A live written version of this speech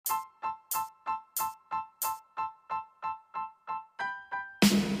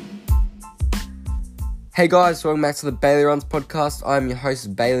Hey guys, welcome back to the Bailey Runs podcast. I'm your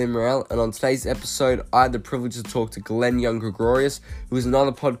host, Bailey Morel, and on today's episode, I had the privilege to talk to Glenn Young Gregorius, who is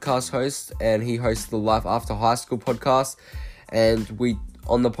another podcast host, and he hosts the Life After High School podcast. And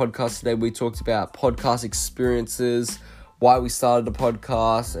on the podcast today, we talked about podcast experiences, why we started the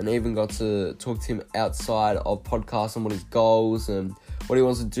podcast, and even got to talk to him outside of podcast and what his goals and what he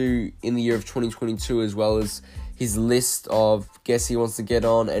wants to do in the year of 2022, as well as his list of guests he wants to get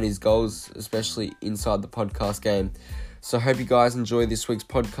on and his goals, especially inside the podcast game. So I hope you guys enjoy this week's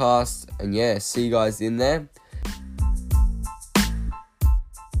podcast, and yeah, see you guys in there.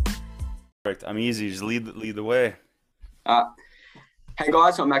 Perfect. I'm easy. Just lead the way. Hey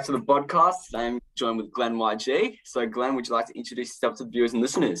guys, welcome back to the podcast. I'm joined with Glenn YG. So Glenn, would you like to introduce yourself to the viewers and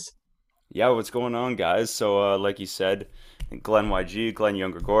listeners? Yeah, what's going on, guys? So, like you said, Glenn YG, Glenn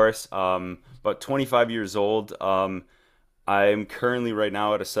Young Gregorius, about 25 years old. I'm currently right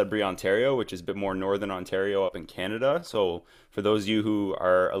now at Sudbury, Ontario, which is a bit more northern Ontario up in Canada. So for those of you who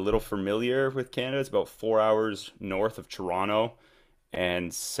are a little familiar with Canada, it's about 4 hours north of Toronto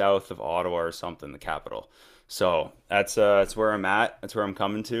and south of Ottawa or something, the capital. So that's where I'm at. That's where I'm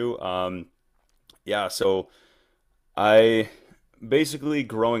coming to. Yeah, so I basically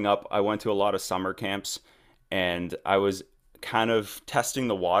growing up, I went to a lot of summer camps and I was kind of testing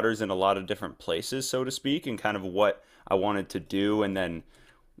the waters in a lot of different places, so to speak, and kind of what I wanted to do and then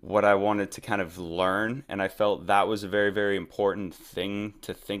what I wanted to kind of learn. And I felt that was a very, very important thing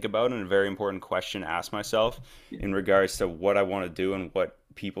to think about and a very important question to ask myself in regards to what I want to do and what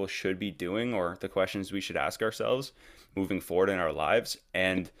people should be doing, or the questions we should ask ourselves moving forward in our lives.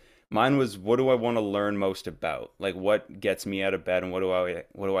 And mine was, what do I want to learn most about? Like, what gets me out of bed, and what do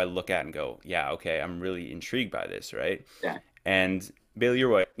I look at and go, yeah, okay, I'm really intrigued by this, right? Yeah. And Bailey, you're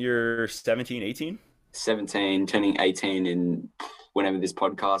what? You're 17, 18? 17, turning 18 in whenever this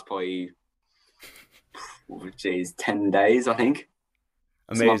podcast, probably, 10 days, I think.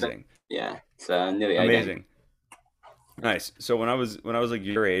 Amazing. Yeah, so nearly 18. Amazing. Nice. So when I was like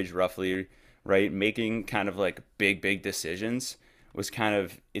your age roughly, right, making kind of like big decisions was kind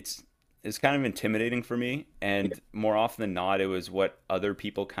of it's kind of intimidating for me, and more often than not it was what other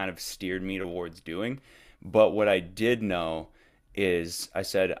people kind of steered me towards doing. But what I did know is I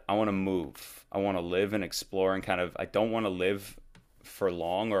said I want to move. I want to live and explore, and kind of I don't want to live for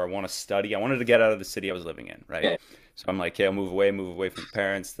long, or I want to study. I wanted to get out of the city I was living in, right? Yeah, So I'm like, okay, I'll move away from the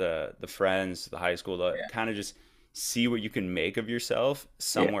parents, the friends, the high school, to yeah, kind of just see what you can make of yourself yeah,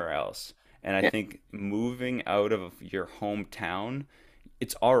 somewhere else. And I yeah, think moving out of your hometown,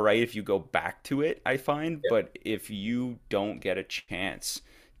 it's all right if you go back to it, I find, yeah, but if you don't get a chance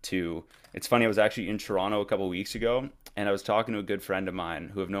to, it's funny, I was actually in Toronto a couple weeks ago, and I was talking to a good friend of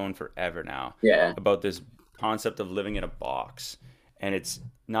mine who I've known forever now yeah, about this concept of living in a box. And it's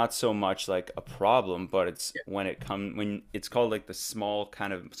not so much like a problem, but it's when it's called like the small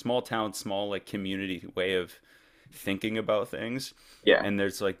kind of small town, small like community way of thinking about things. yeah, And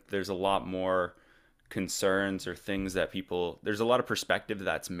there's a lot more concerns or things that people, there's a lot of perspective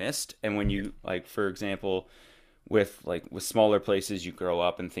that's missed. And when you, like, for example, with smaller places you grow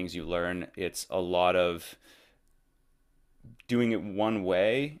up and things you learn, it's a lot of doing it one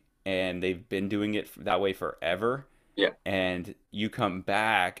way, and they've been doing it that way forever. yeah, And you come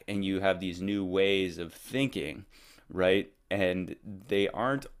back and you have these new ways of thinking, right? And they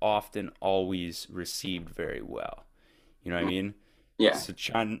aren't often always received very well. You know what I mean? yeah, So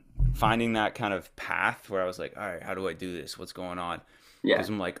finding that kind of path where I was like, all right, how do I do this? What's going on? yeah, Because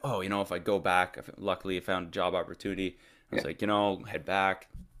I'm like, oh, if I go back, luckily I found a job opportunity. I was yeah, like, head back,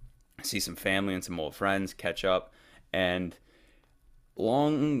 see some family and some old friends, catch up. And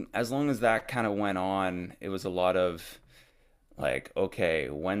as long as that kind of went on, it was a lot of like, okay,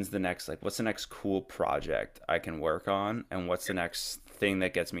 what's the next cool project I can work on, and what's the next thing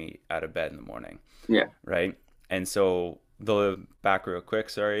that gets me out of bed in the morning, yeah, right? And so the back real quick,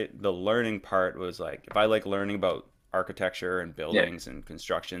 sorry, the learning part was like, if I like learning about architecture and yeah, buildings and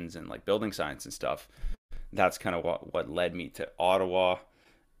constructions and like building science and stuff, that's kind of what led me to Ottawa.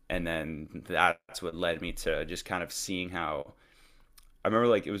 And then that's what led me to just kind of seeing how, I remember,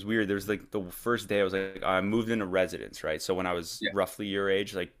 like, it was weird. There was like the first day I was like, I moved into residence, right? So when I was yeah, roughly your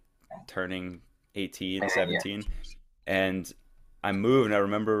age, like turning 18, yeah, 17, and I moved, and I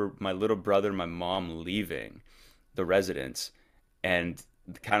remember my little brother and my mom leaving the residence, and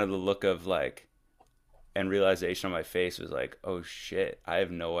kind of the look of like, and realization on my face was like, oh shit, I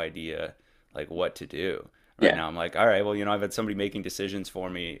have no idea like what to do right yeah, now. I'm like, all right, well, I've had somebody making decisions for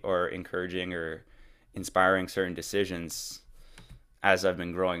me or encouraging or inspiring certain decisions as I've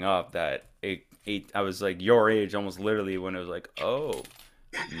been growing up, that I was like your age almost literally when it was like, oh,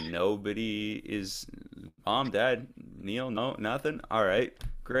 Nobody is mom, dad, Neil, no, nothing. All right,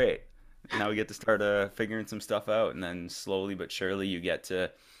 great. Now we get to start figuring some stuff out, and then slowly but surely you get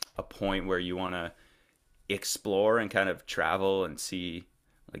to a point where you want to explore and kind of travel and see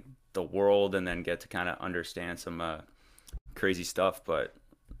like the world, and then get to kind of understand some crazy stuff. But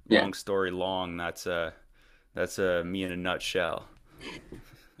Yeah. long story long, that's me in a nutshell.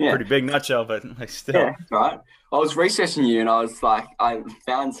 Yeah. Pretty big nutshell, but like Yeah, still. right. I was researching you and I was like, I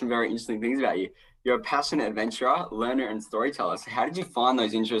found some very interesting things about you. You're a passionate adventurer, learner, and storyteller. So how did you find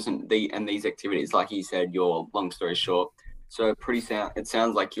those interests in these activities? Like you said, your long story short. So it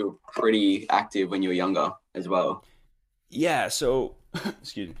sounds like you're pretty active when you were younger as well. Yeah, so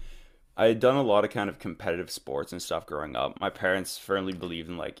excuse me. I had done a lot of kind of competitive sports and stuff growing up. My parents firmly believed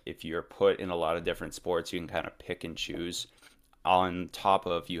in like if you're put in a lot of different sports, you can kind of pick and choose. On top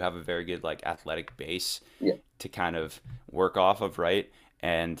of you have a very good like athletic base Yeah. to kind of work off of, right?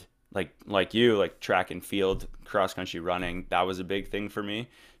 And like you, like track and field, cross country running, that was a big thing for me.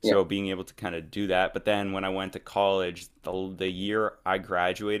 Yeah. So being able to kind of do that. But then when I went to college, the year I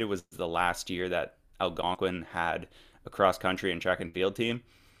graduated was the last year that Algonquin had a cross country and track and field team.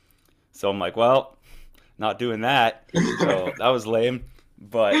 So I'm like, well, not doing that. So that was lame.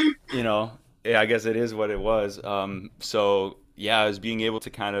 But, yeah, I guess it is what it was. So yeah, I was being able to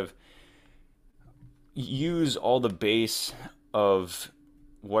kind of use all the base of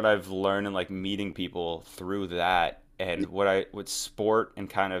what I've learned and like meeting people through that, and what sport and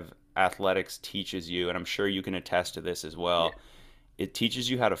kind of athletics teaches you, and I'm sure you can attest to this as Yeah. well. It teaches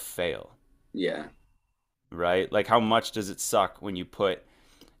you how to fail, Yeah. right? Like how much does it suck when you put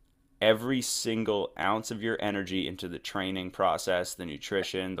every single ounce of your energy into the training process, the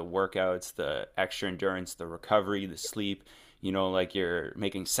nutrition, the workouts, the extra endurance, the recovery, the sleep. Like you're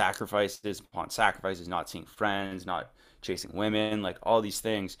making sacrifices upon sacrifices, not seeing friends, not chasing women, like all these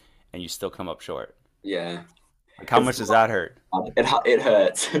things, and you still come up short. Yeah. Like, how It's much does that hurt? it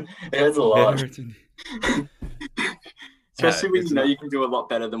hurts. It hurts a It lot. hurts. Yeah, Especially when it's you know not you can do a lot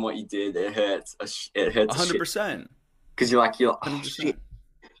better than what you did. It hurts. It hurts a shit 100%. because you're like, oh shit, 100%.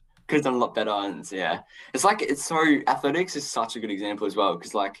 could have done a lot better. And yeah, it's like it's so athletics is such a good example as well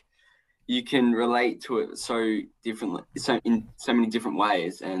because like you can relate to it so differently, so in so many different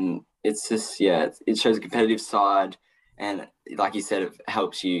ways, and it's just yeah, it shows a competitive side, and like you said, it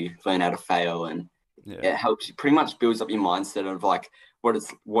helps you learn how to fail, and Yeah. it helps you pretty much builds up your mindset of like what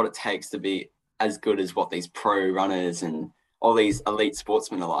it takes to be as good as what these pro runners and all these elite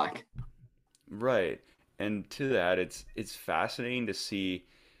sportsmen are like. Right. And to that, it's fascinating to see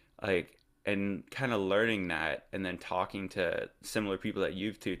like and kind of learning that and then talking to similar people that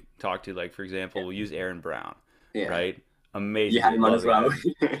you've to talked to, like for example, we'll use Aaron Brown, Yeah, right? you Amazing had dude, him on love as the well.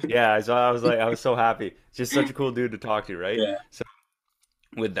 guy. Yeah, so I was like I was so happy. Just such a cool dude to talk to, right? Yeah, So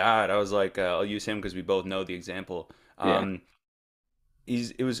with that, I was like I'll use him because we both know the example. yeah,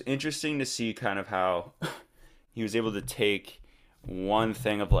 It was interesting to see kind of how he was able to take one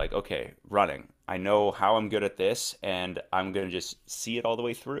thing of like, okay, running. I know how I'm good at this, and I'm gonna just see it all the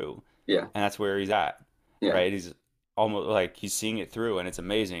way through, yeah, and that's where he's at, yeah, right? He's almost like he's seeing it through, and it's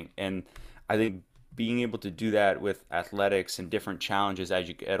amazing. And I think being able to do that with athletics and different challenges as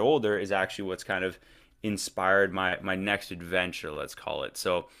you get older is actually what's kind of inspired my next adventure, let's call it.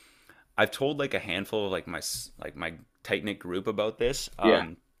 So I've told like a handful of like my tight knit group about this, yeah,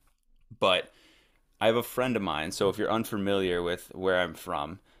 but I have a friend of mine. So if you're unfamiliar with where I'm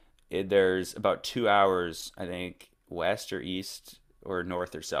from, there's about 2 hours, I think, west or east or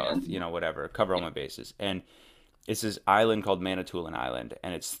north or yeah, south, whatever, cover all my bases. And it's this island called Manitoulin Island,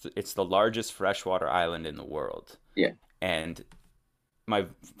 and it's the largest freshwater island in the world. yeah, And my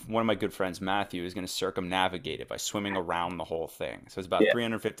one of my good friends, Matthew, is going to circumnavigate it by swimming around the whole thing. So it's about yeah,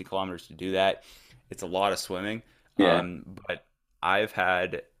 350 kilometers to do that. It's a lot of swimming. yeah, But I've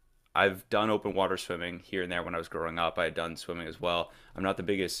had I've done open water swimming here and there when I was growing up. I had done swimming as well. I'm not the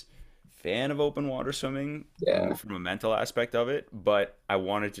biggest fan of open water swimming yeah, from a mental aspect of it, but I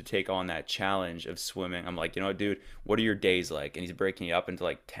wanted to take on that challenge of swimming. I'm like, you know what, dude, what are your days like? And he's breaking it up into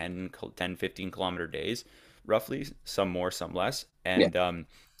like 15 kilometer days, roughly, some more, some less. yeah. And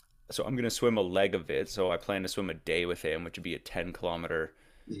so I'm going to swim a leg of it. So I plan to swim a day with him, which would be a 10 kilometer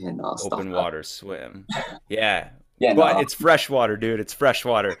Yeah, no, stuff open that. water swim. Yeah. Yeah, But no, it's fresh water, dude. It's fresh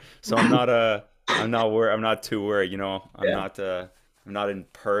water. So I'm not too worried, yeah, I'm not in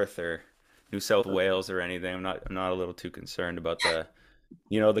Perth or New South Wales or anything. I'm not a little too concerned about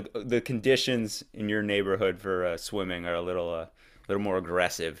the conditions in your neighborhood for swimming are a little more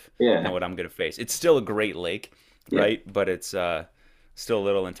aggressive than yeah, what I'm gonna face. It's still a great lake, yeah, right? But it's still a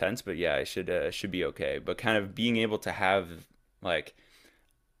little intense. But yeah, I should be okay. But kind of being able to have like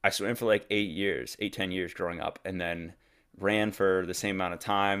I swam for like 8 years, 8, 10 years growing up, and then ran for the same amount of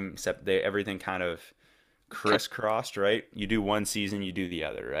time, except everything kind of crisscrossed, right? You do one season, you do the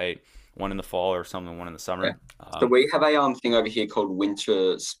other, right? One in the fall or something, one in the Yeah. summer. So we have a thing over here called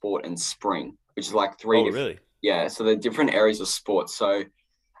winter sport and spring, which is like three Oh, different. really? Yeah, so they're different areas of sports. So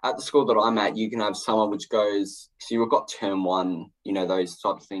at the school that I'm at, you can have summer, which goes. So you've got term one, those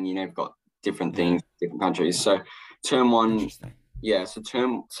types of thing. You've got different Yeah. things, different countries. So term one, Interesting. yeah. So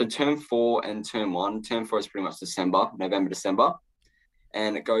term four and term one. Term four is pretty much December, November, December,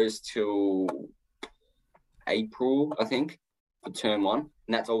 and it goes till April, I think, for term one,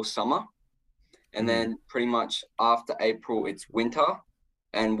 and that's all summer. And Hmm. then pretty much after April, it's winter.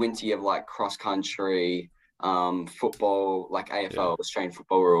 And winter, you have like cross country, football, like Yeah. AFL, Australian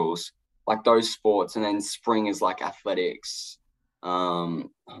football rules, like those sports. And then spring is like athletics.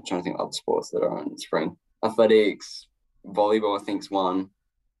 I'm trying to think of other sports that are in spring. Athletics, volleyball, I think is one.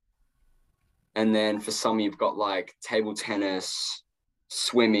 And then for some, you've got like table tennis,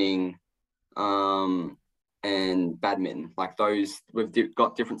 swimming, um, and badminton. Like those,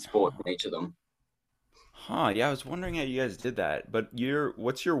 got different sports in each of them. Huh, yeah, I was wondering how you guys did that. But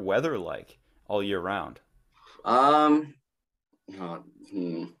what's your weather like all year round? Um, oh,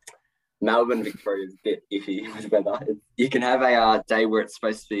 Melbourne, Victoria is a bit iffy with weather. You can have a day where it's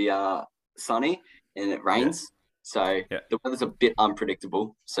supposed to be sunny and it Yeah. rains. So Yeah. the weather's a bit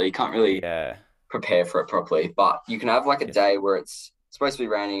unpredictable. So you can't really Yeah. prepare for it properly. But you can have like a Yes. day where it's supposed to be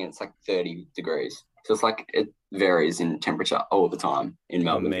raining and it's like 30 degrees. So it's like it varies in temperature all the time in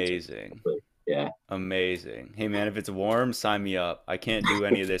Melbourne, Amazing. Victoria. Yeah. Amazing. Hey man, if it's warm, sign me up. I can't do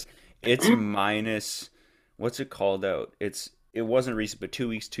any of this. It's minus, what's it called out? It wasn't recent, but 2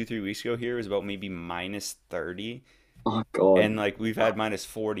 weeks, 3 weeks ago here it was about maybe minus 30. Oh God. And like we've had minus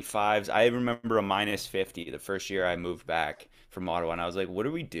 45s. I remember a minus 50 the first year I moved back from Ottawa, and I was like, what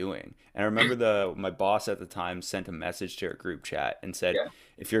are we doing? And I remember the my boss at the time sent a message to our group chat and said, Yeah.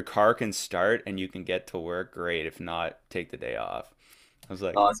 if your car can start and you can get to work, great. If not, take the day off. I was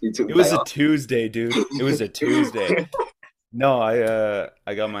like, Oh, so you took it the day was a off. Tuesday, dude. It was a Tuesday. No,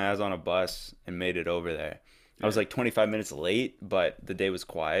 I got my ass on a bus and made it over there. I was Yeah. like 25 minutes late, but the day was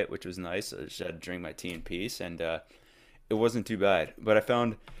quiet, which was nice. I just had to drink my tea in peace, and it wasn't too bad. But I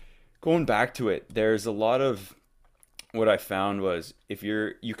found going back to it, there's a lot of what I found was if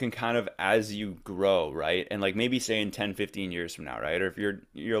you can kind of as you grow, right? And like maybe say in 10, 15 years from now, right? Or if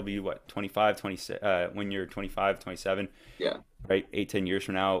you'll be what, 25, 26 when you're 25, 27, Yeah. right? 8, 10 years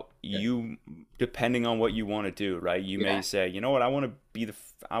from now, Yeah. you depending on what you want to do, right? You may Yeah. say, you know what, I want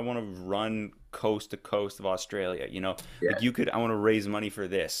to run coast to coast of Australia, Yeah. like I want to raise money for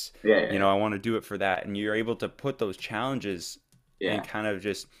this, Yeah. Yeah. I want to do it for that. And you're able to put those challenges and Yeah. kind of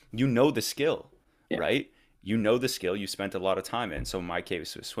just, the skill, Yeah. right? You know the skill you spent a lot of time in. So in my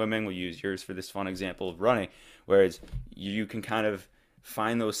case with swimming, we'll use yours for this fun example of running, whereas you can kind of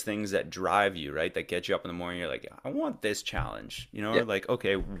find those things that drive you, right? That get you up in the morning. You're like, I want this challenge, Yeah. like,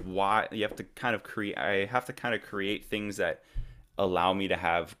 okay, why you have to kind of create, I have to kind of create things that allow me to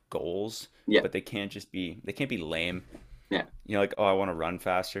have goals, Yeah. but they can't be lame. Yeah. Like, oh, I want to run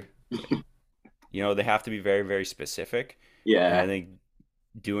faster. They have to be very, very specific. And I Yeah. think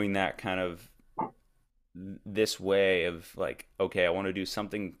doing that kind of this way of like, okay, I want to do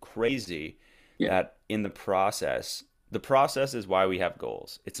something crazy Yeah. that in the process is why we have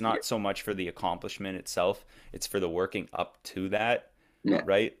goals. It's Yeah. not so much for the accomplishment itself, it's for the working up to that, Yeah.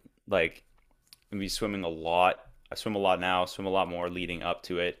 right? Like, I'm be swimming a lot. I swim a lot now, swim a lot more leading up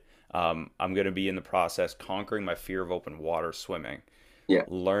to it. I'm going to be in the process conquering my fear of open water swimming, Yeah.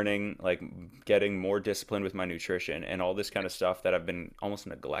 learning, like getting more disciplined with my nutrition and all this kind of stuff that I've been almost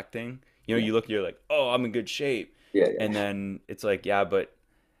neglecting. Yeah. You're like, oh, I'm in good shape. Yeah. And Yeah. then it's like, yeah, but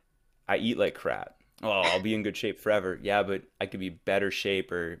I eat like crap. Oh, I'll be in good shape forever. Yeah, but I could be better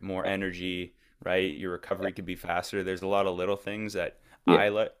shape or more energy, right? Your recovery could be faster. There's a lot of little things that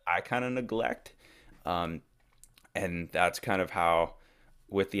Yeah. I kind of neglect. Um, and that's kind of how,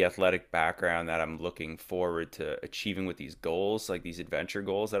 with the athletic background that I'm looking forward to achieving with these goals, like these adventure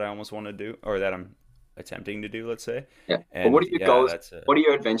goals that I almost want to do, or that I'm attempting to do, let's say. Yeah. But what And are your yeah, goals? that's a What are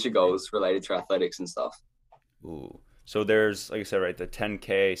your adventure goals related to athletics and stuff? ooh. So there's, like I said, right, the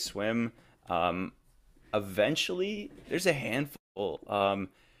 10K swim. Um, Eventually, there's a handful.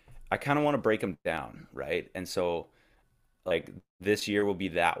 I kind of want to break them down, right? And so, like this year will be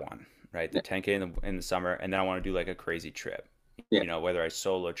that one, right? The Yeah. 10K in the summer, and then I want to do like a crazy trip, Yeah. whether I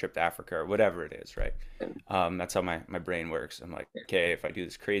solo trip to Africa or whatever it is, right? Yeah. That's how my brain works. I'm like, Yeah. okay, if I do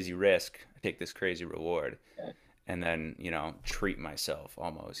this crazy risk, I take this crazy reward, Yeah. and then treat myself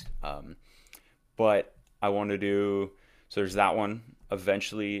almost. But I want to do So there's that one.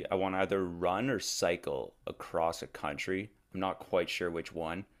 Eventually, I want to either run or cycle across a country. I'm not quite sure which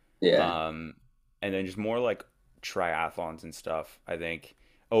one. Yeah. Um, and then just more like triathlons and stuff. I think.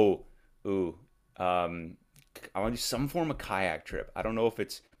 Oh, ooh. Um, I want to do some form of kayak trip. I don't know if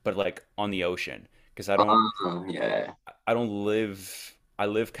it's, but like on the ocean, because Yeah. I don't live. I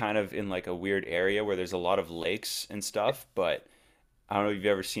live kind of in like a weird area where there's a lot of lakes and stuff, but I don't know if you've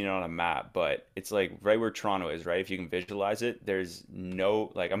ever seen it on a map, but it's like right where Toronto is, right? If you can visualize it, there's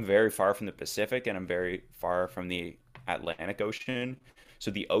no, like, I'm very far from the Pacific and I'm very far from the Atlantic Ocean.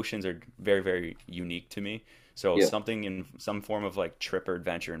 So the oceans are very, very unique to me. So Yeah. something in some form of like trip or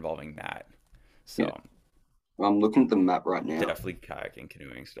adventure involving that. Yeah. So I'm looking at the map right now. definitely kayaking,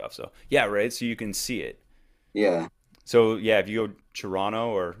 canoeing stuff. So yeah, right. So you can see it. Yeah. So yeah, if you go Toronto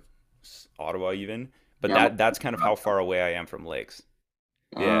or Ottawa even, but Yeah. I'm that's kind of how far away I am from lakes.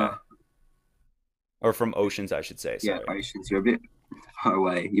 uh, Yeah. Or from oceans, I should say. yeah, Sorry. oceans. You're a bit far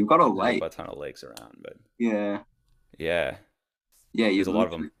away. You've got a There's a lake. butt ton of lakes around, but Yeah. yeah, Yeah. there's You've a lot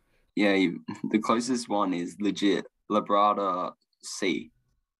of them. literally. Yeah. The closest one is legit Labrador Sea.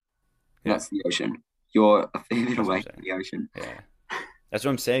 Yeah, That's the ocean. You're a fair bit that's what I'm away from saying. the ocean. Yeah, that's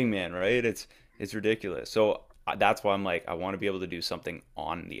what I'm saying, man. Right? It's ridiculous. So that's why I'm like, I want to be able to do something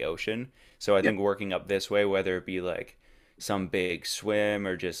on the ocean. So I Yeah. think working up this way, whether it be like some big swim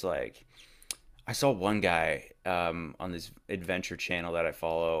or just like, I saw one guy on this adventure channel that I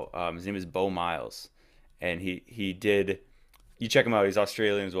follow. His name is Bo Miles, and he did. You check him out. He's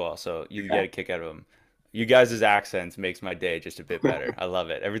Australian as well, so you Okay. get a kick out of him. You guys' accents makes my day just a bit better. I love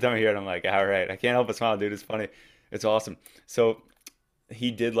it. Every time I hear it, I'm like, all right, I can't help but smile, dude. It's funny. It's awesome. So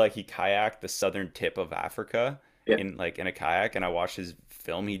he did like he kayaked the southern tip of Africa Yeah. in a kayak, and I watched his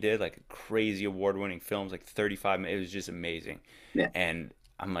film he did, like crazy award-winning films, like 35 minutes. It was just amazing. Yeah. And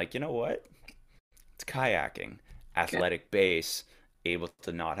I'm like, you know what? It's kayaking, Okay. athletic base, able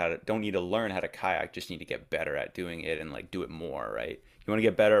to not how to don't need to learn how to kayak, just need to get better at doing it and like do it more, right? You want to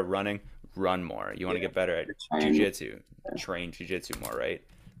get better at running, run more. You want to Yeah. get better at The chain. jujitsu, train jujitsu more, right?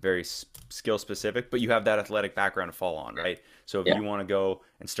 Very skill specific, but you have that athletic background to fall on, right? So if Yeah. you want to go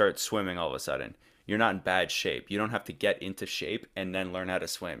and start swimming all of a sudden, you're not in bad shape. You don't have to get into shape and then learn how to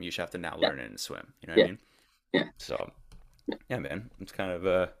swim. You just have to now Yeah. learn it and swim. You know what I Yeah. mean? Yeah. So yeah, man, it's kind of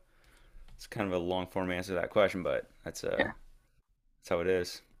a long form answer to that question, but Yeah. that's how it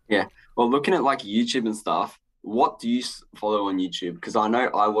is. Yeah. Well, looking at like YouTube and stuff, what do you follow on YouTube? Because I know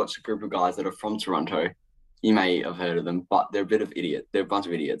I watch a group of guys that are from Toronto. You may have heard of them, but they're a bit of idiot. They're a bunch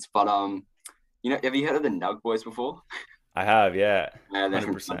of idiots. But have you heard of the Nug Boys before? I have, yeah, Yeah, they're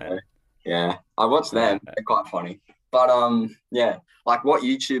from 100%. Toronto. Yeah, I watch Yeah. them. They're quite funny. But yeah, like what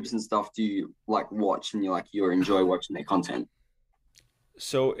YouTubes and stuff do you like watch and you enjoy watching their content?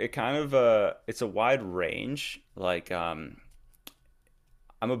 So it kind of it's a wide range. Like I'm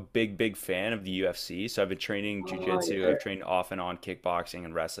a big fan of the UFC. So I've been training Oh jiu-jitsu. yeah, I've trained off and on kickboxing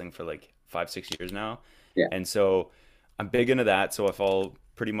and wrestling for like 5 6 years now. yeah, And so I'm big into that. So I follow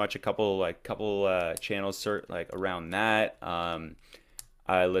pretty much a couple channels like around that.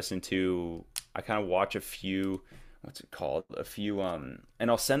 I listen to I kind of watch a few what's it called? A few and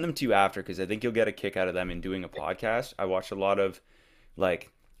I'll send them to you after because I think you'll get a kick out of them in doing a podcast. I watch a lot of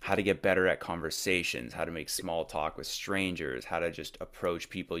like how to get better at conversations, how to make small talk with strangers, how to just approach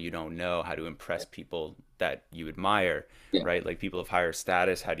people you don't know, how to impress people that you admire, yeah, right? Like people of higher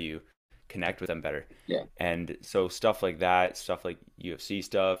status, how do you connect with them better? yeah, And so stuff like that, stuff like UFC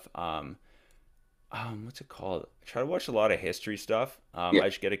stuff. What's it called? I try to watch a lot of history stuff. yeah, I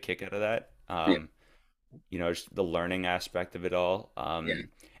just get a kick out of that. yeah, Just the learning aspect of it all. yeah,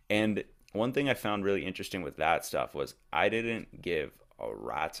 And one thing I found really interesting with that stuff was I didn't give a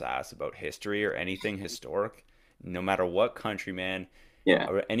rat's ass about history or anything historic, no matter what country, man, yeah,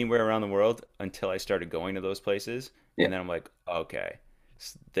 or anywhere around the world until I started going to those places. yeah, And then I'm like, okay,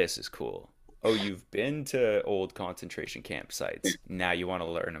 this is cool. Oh, you've been to old concentration camp yeah, sites. Now you want to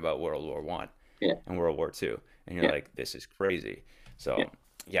learn about World War One yeah, and World War Two. And you're yeah, like, this is crazy. yeah, So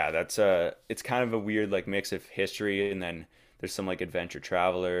yeah, that's it's kind of a weird like mix of history and then there's some like adventure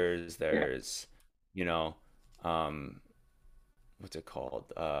travelers. yeah, There's, you know, um, what's it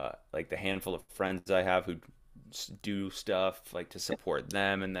called? Like the handful of friends I have who do stuff like to support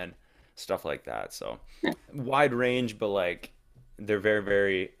them and then stuff like that. So yeah, wide range, but like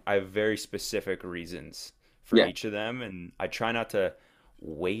they're I have very specific reasons for yeah, each of them, and I try not to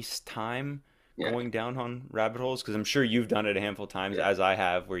waste time yeah. going down on rabbit holes because I'm sure you've done it a handful of times as I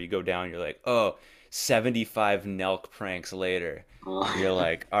have where you go down, you're like, oh, 75 Nelk pranks later. Uh, You're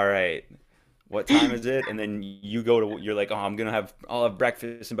like, all right, what time is it? And then you go to, you're like, oh, I'll have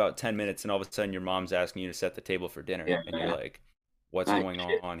breakfast in about 10 minutes. And all of a sudden your mom's asking you to set the table for dinner. Yeah, And you're yeah. like, what's Like going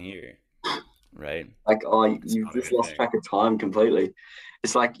shit. on here? Right? Like, oh, It's you've not a just good lost thing. track of time completely.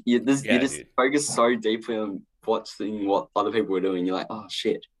 It's like you Yeah, just dude. focus so deeply on watching what other people are doing. You're like, oh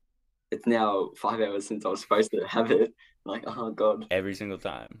shit, it's now 5 hours since I was supposed to have it. Like, oh god, Every single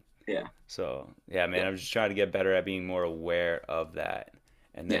time. yeah, So, yeah, yeah, man, I'm just trying to get better at being more aware of that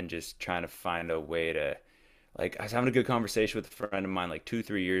and yeah, then just trying to find a way to, like, I was having a good conversation with a friend of mine like 2,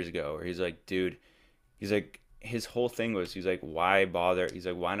 3 years ago where he's like, dude, he's like, his whole thing was, he's like, why bother? He's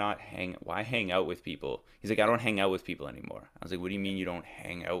like, why hang out with people? He's like, I don't hang out with people anymore. I was like, what do you mean you don't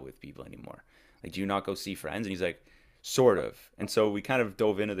hang out with people anymore? Like, do you not go see friends? And he's like, sort of. And so we kind of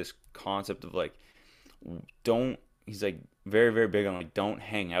dove into this concept of like, don't, he's like, very, very big on like, don't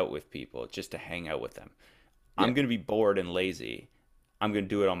hang out with people just to hang out with them. yeah, I'm going to be bored and lazy. I'm going to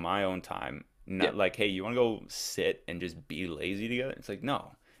do it on my own time. yeah, Not like, hey, you want to go sit and just be lazy together? It's like,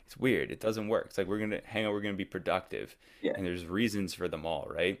 no, it's weird. It doesn't work. It's like, we're going to hang out, we're going to be productive. yeah, And there's reasons for them all,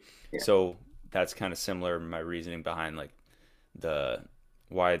 right? yeah, So that's kind of similar to my reasoning behind like the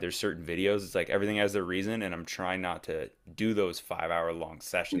why there's certain videos. It's like everything has their reason, and I'm trying not to do those 5 hour long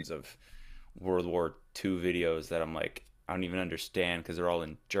sessions of World War II videos that I'm like, I don't even understand because they're all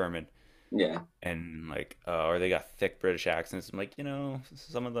in German yeah, and like or they got thick British accents. I'm like,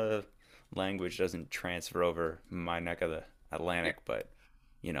 some of the language doesn't transfer over my neck of the yeah, Atlantic, but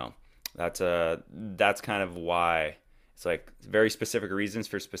you know, that's kind of why it's like very specific reasons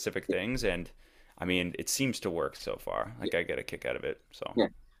for specific things, and I mean, it seems to work so far. yeah, Like I get a kick out of it. So, yeah.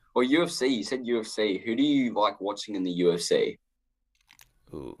 Well, UFC, you said UFC. Who do you like watching in the UFC?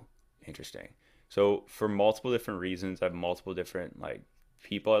 ooh, interesting. So for multiple different reasons, I have multiple different like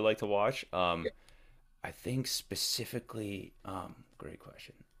people I like to watch. Yeah, I think specifically, great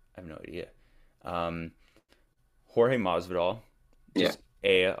question. I have no idea. Um, Jorge Masvidal, yeah, just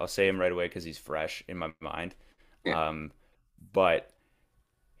I'll say him right away because he's fresh in my mind. yeah, Um, but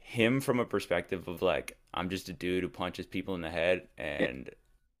him from a perspective of like, I'm just a dude who punches people in the head yeah, and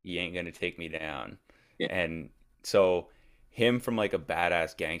he ain't gonna take me down. yeah, And so him from like a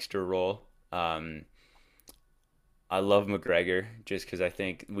badass gangster role. I love McGregor just because I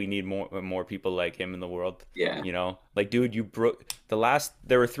think we need more people like him in the world. yeah. Like, dude, you broke the last.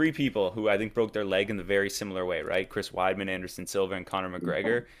 There were three people who I think broke their leg in the very similar way, right? Chris Weidman, Anderson Silva, and Conor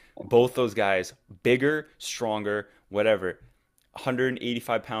McGregor. Both those guys, bigger, stronger, whatever,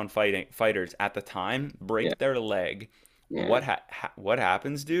 185-pound fighters at the time, Yeah, break their leg. yeah, What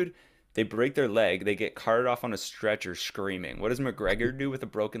happens, dude? They break their leg. They get carted off on a stretcher screaming. What does McGregor do with a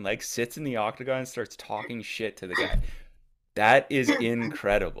broken leg? Sits in the octagon and starts talking shit to the guy. That is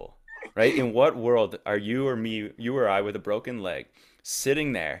incredible, right? In what world are you or me, you or I with a broken leg,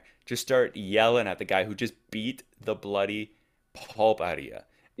 sitting there, just start yelling at the guy who just beat the bloody pulp out of you?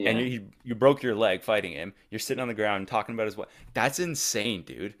 And yeah, you broke your leg fighting him. You're sitting on the ground talking about his what? That's insane,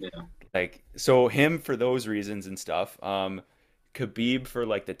 dude. yeah. Like, so him for those reasons and stuff. Khabib for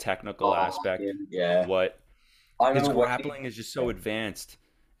like the technical Oh, aspect, yeah, yeah. what I his remember watching. grappling is just Yeah, so advanced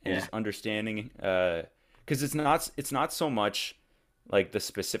and yeah, just understanding because it's not so much like the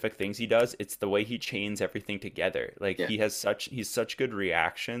specific things he does, it's the way he chains everything together. Like yeah, he's such good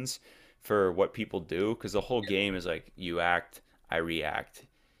reactions for what people do because the whole game is like you act, I react.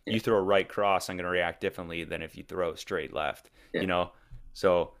 yeah, You throw a right cross, I'm going to react differently than if you throw straight left, yeah, you know?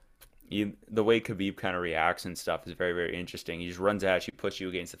 So the way Khabib kind of reacts and stuff is very, very interesting. He just runs at you, puts you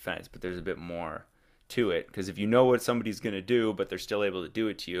against the fence, but there's a bit more to it because if you know what somebody's going to do, but they're still able to do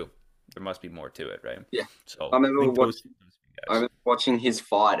it to you, there must be more to it, right? yeah. I So I remember think what those few I guys, remember watching his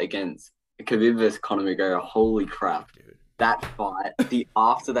fight against Khabib versus Conor McGregor. Holy crap! dude. That fight,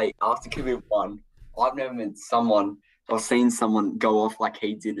 after Khabib won, I've never met someone or seen someone go off like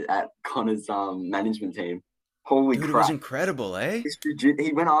he did at Conor's management team. Holy Dude, it was crap! incredible, eh?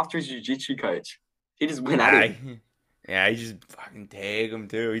 He went after his jiu-jitsu coach. He just went at Yeah, him. yeah, he just fucking tagged him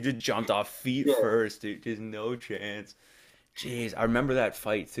too. He just jumped off feet Yeah, first, dude. Just no chance. Jeez, I remember that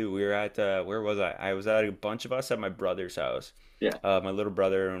fight too. We were at where was I? I was at a bunch of us at my brother's house. yeah. My little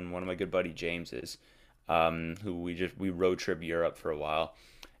brother and one of my good buddy James's, who we road trip Europe for a while,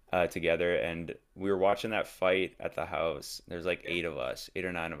 together, and we were watching that fight at the house. There's like eight of us, eight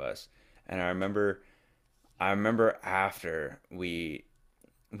or nine of us, and I remember after we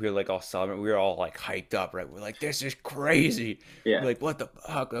were like all celebrating. We were all like hyped up, right? We're like, this is crazy. Yeah. We're like, what the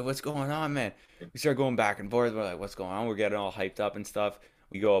fuck? Like, what's going on, man? We start going back and forth. We're like, what's going on? We're getting all hyped up and stuff.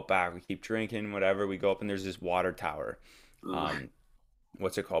 We go up back. We keep drinking, whatever. We go up and there's this water tower. Oh, Um,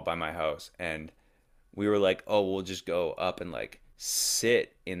 what's it called by my house? And we were like, oh, we'll just go up and like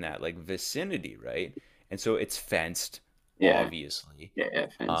sit in that like vicinity, right? And so it's fenced, Yeah. obviously. Yeah.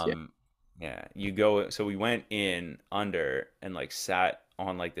 Fans. Yeah. Um, yeah, you go, so we went in under and like sat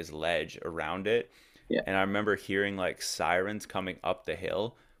on like this ledge around it. Yeah. And I remember hearing like sirens coming up the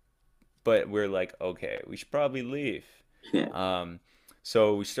hill, but we're like, okay, we should probably leave. Yeah. Um,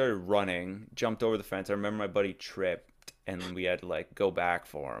 so we started running, jumped over the fence. I remember my buddy tripped and we had to like go back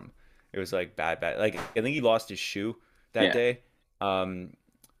for him. It was like bad, bad. Like I think he lost his shoe that Yeah. day. Um,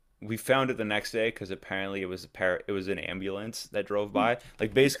 we found it the next day because apparently it was an ambulance that drove Mm. by.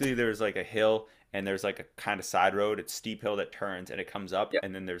 Like basically there's like a hill and there's like a kind of side road. It's steep hill that turns and it comes up Yeah.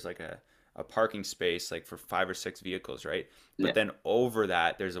 and then there's like a parking space like for 5 or 6 vehicles, right? But Yeah. then over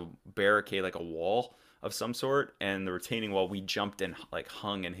that there's a barricade, like a wall of some sort, and the retaining wall, we jumped and like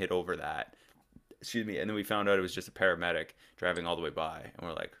hung and hit over that. Excuse me. And then we found out it was just a paramedic driving all the way by, and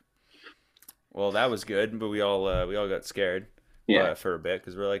we're like, well, that was good, but we all got scared, Yeah. but for a bit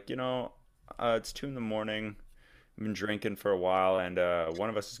because we're like, it's 2 in the morning. I've been drinking for a while, and one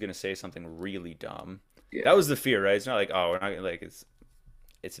of us is gonna say something really dumb. Yeah. That was the fear, right? It's not like, oh, we're not like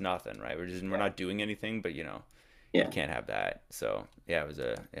it's nothing, right? We're Yeah. not doing anything, but you Yeah. can't have that. So yeah, it was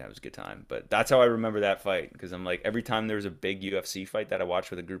a good time. But that's how I remember that fight because I'm like every time there was a big UFC fight that I watched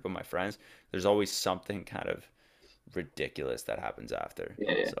with a group of my friends, there's always something kind of ridiculous that happens after.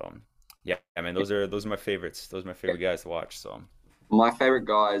 Yeah. Yeah. So yeah, I mean those are my favorites. Those are my Yeah. favorite guys to watch. So My favorite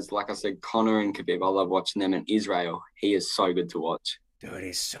guys, like I said, Connor and Khabib. I love watching them. And Israel, he is so good to watch. dude,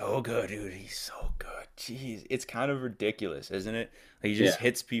 he's so good, dude. He's so good. Jeez, it's kind of ridiculous, isn't it? Like he Yeah. just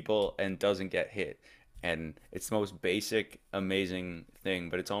hits people and doesn't get hit. And it's the most basic, amazing thing,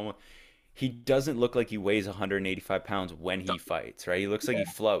 but it's almost he doesn't look like he weighs 185 pounds when he fights, right? He looks like he Yeah.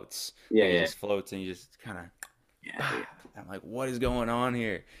 floats. Yeah. Like he Yeah. just floats and he just kind of Yeah. Yeah. I'm like, what is going on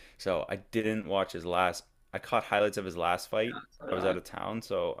here? So I didn't watch his last. I caught highlights of his last fight. So I was out of town,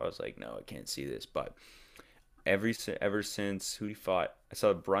 so I was like, no, I can't see this. But ever since who he fought, I saw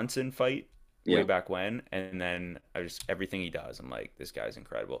the Brunson fight way Yeah. back when, and then I just everything he does, I'm like, this guy's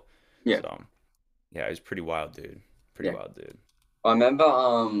incredible. Yeah. So yeah, he's pretty wild, dude. Pretty Yeah. wild, dude. I remember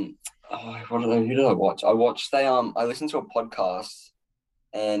who did I watch? I listened to a podcast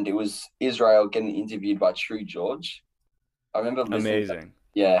and it was Israel getting interviewed by True George. I remember listening to, Amazing.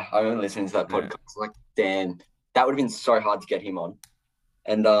 yeah, I remember listening to that Yeah. podcast. Like, damn, that would have been so hard to get him on.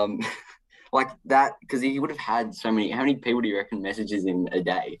 And like that, because he would have had so many. How many people do you reckon messages in a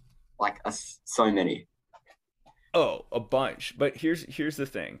day? Like so many. Oh, a bunch. But here's the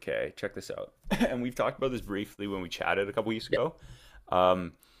thing, okay? Check this out. And we've talked about this briefly when we chatted a couple weeks Yeah. ago.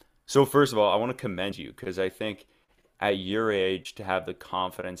 Um, so first of all, I want to commend you because I think at your age to have the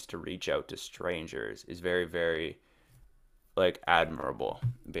confidence to reach out to strangers is very, very like admirable,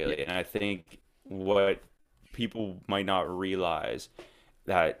 Yeah. Bailey. And I think what people might not realize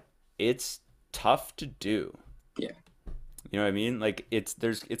that it's tough to do. Yeah. You know what I mean? Like it's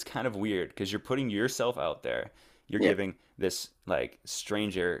kind of weird because you're putting yourself out there. You're Yeah. giving this like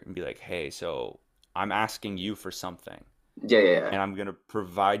stranger and be like, "Hey, so I'm asking you for something Yeah. Yeah. and I'm gonna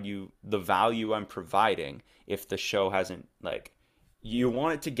provide you the value I'm providing if the show hasn't like you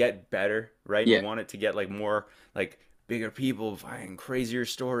want it to get better, right? You Yeah. want it to get like more like bigger people finding crazier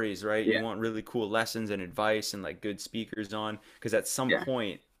stories, right? You Yeah. want really cool lessons and advice and like good speakers on because at some Yeah.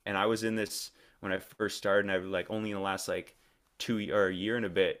 point, and I was in this when I first started and I like only in the last like or a year and a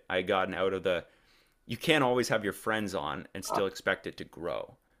bit I gotten out of the you can't always have your friends on and Uh, still expect it to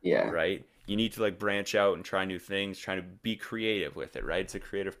grow, yeah. right? You need to like branch out and try new things, trying to be creative with it, right? It's a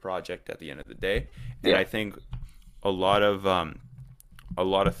creative project at the end of the day. And Yeah. I think a lot of um a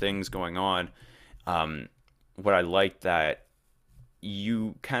lot of things going on. Um what I like that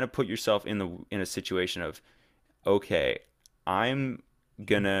you kind of put yourself in a situation of okay, I'm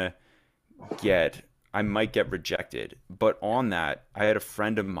gonna get I might get rejected. But on that, I had a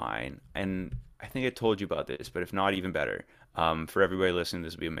friend of mine, and I think I told you about this, but if not, even better. For everybody listening,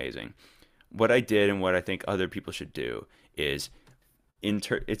 this would be amazing. What I did and what I think other people should do is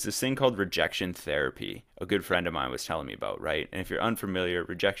it's this thing called rejection therapy. A good friend of mine was telling me about, right? And if you're unfamiliar,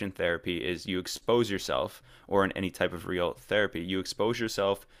 rejection therapy is you expose yourself, or in any type of real therapy, you expose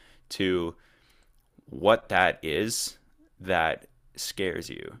yourself to what that is that scares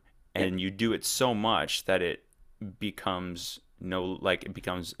you Yeah. and you do it so much that it becomes no like it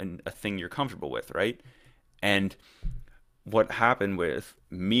becomes a thing you're comfortable with, right? And what happened with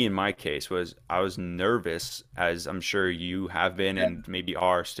me in my case was I was nervous, as I'm sure you have been Yeah. and maybe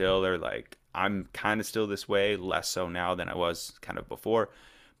are still, or like I'm kind of still this way, less so now than I was kind of before.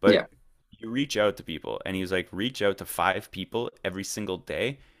 Yeah. But you reach out to people, and he was like, reach out to 5 people every single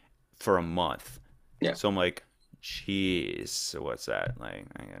day for a month. Yeah. So I'm like, Jeez, so what's that? Like,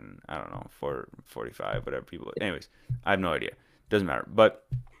 I don't know, 445, whatever people. Anyways, I have no idea. Doesn't matter. But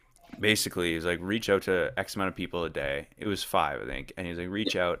basically, he's like, reach out to X amount of people a day. It was five, I think. And he's like,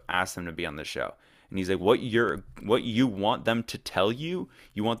 reach out, ask them to be on the show. And he's like, what you want them to tell you,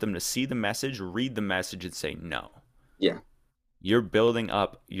 you want them to see the message, read the message, and say no. Yeah. You're building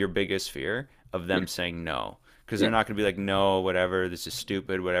up your biggest fear of them saying no. Because they're not going to be like, no, whatever, this is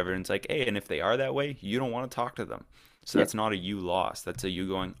stupid, whatever. And it's like, hey, and if they are that way, you don't want to talk to them. So that's not a you loss. That's a you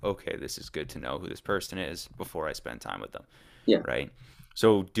going, okay, this is good to know who this person is before I spend time with them. Yeah. Right.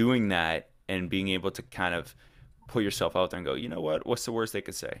 So doing that and being able to kind of put yourself out there and go, you know what? What's the worst they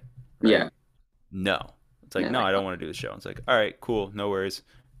could say? Right? Yeah. No. It's like, Yeah, no, like, I don't want to do the show. It's like, all right, cool, no worries.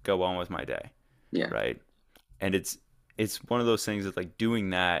 Go on with my day. yeah. Right. And it's one of those things that like doing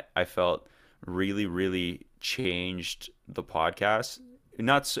that, I felt really, really changed the podcast.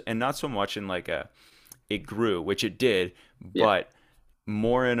 Not so much in like it grew, which it did, Yeah. but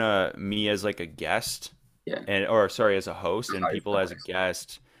more in a me as like a guest Yeah. and or sorry as a host and Host, people as a host.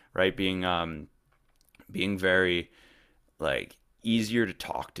 guest, right? Being very like easier to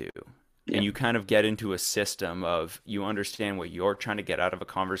talk to. Yeah. And you kind of get into a system of you understand what you're trying to get out of a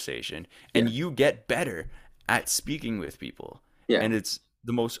conversation and Yeah. you get better at speaking with people. Yeah. And it's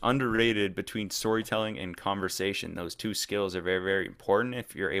the most underrated between storytelling and conversation. Those two skills are very, very important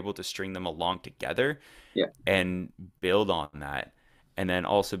if you're able to string them along together Yeah. and build on that. And then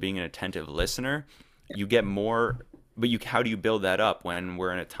also being an attentive listener, you get more, but how do you build that up when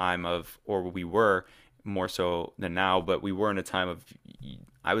we're in a time of, or we were more so than now, but we were in a time of,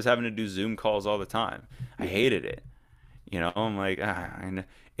 I was having to do Zoom calls all the time. I hated it. I'm like, and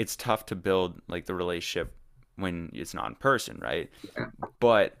it's tough to build like the relationship when it's not in person, right? Yeah.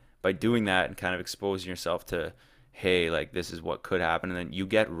 But by doing that and kind of exposing yourself to, hey, like this is what could happen, and then you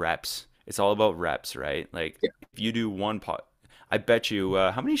get reps. It's all about reps, right? Like Yeah. if you do one pot, I bet you,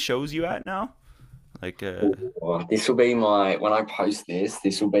 how many shows you at now? Like Well, this will be when I post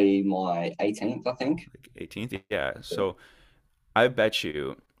this will be my 18th, I think. 18th, yeah. So I bet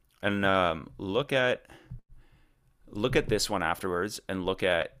you, and look at this one afterwards, and look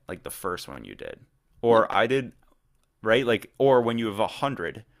at like the first one you did, or I did, right? Like, or when you have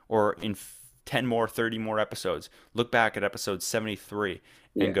 100, or in 10 more, 30 more episodes, look back at episode 73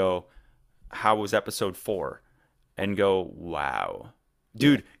 Yeah. and go, how was episode 4? And go, wow,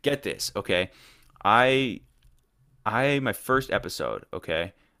 dude, get this, okay? I my first episode,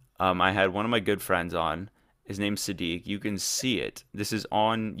 okay? I had one of my good friends on. His name's Sadiq. You can see it. This is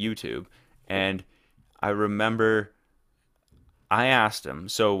on YouTube. And I remember I asked him,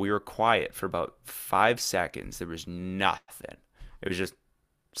 so we were quiet for about 5 seconds. There was nothing. It was just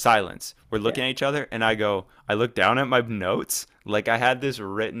silence. We're looking at each other, and I look down at my notes, like I had this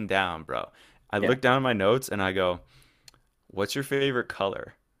written down, bro. I Yeah. look down at my notes, and I go, what's your favorite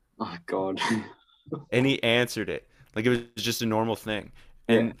color? Oh God. And he answered it like it was just a normal thing.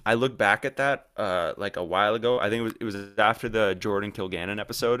 And Yeah. I look back at that like a while ago. I think it was after the Jordan Kilgannon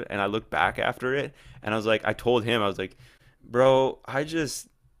episode, and I looked back after it, and I was like, I told him, I was like, bro, I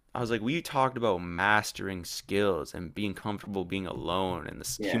was like, we talked about mastering skills and being comfortable being alone and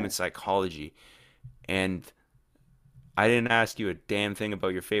the Yeah. human psychology, and I didn't ask you a damn thing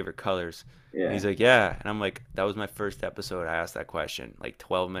about your favorite colors. And Yeah. he's like, yeah, and I'm like, that was my first episode. I asked that question like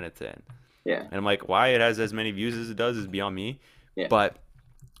 12 minutes in. Yeah. And I'm like, why it has as many views as it does is beyond me. Yeah. But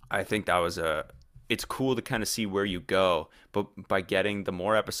I think that was it's cool to kind of see where you go. But by getting the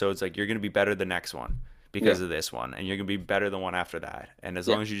more episodes, like you're going to be better the next one because Yeah. of this one. And you're going to be better the one after that. And as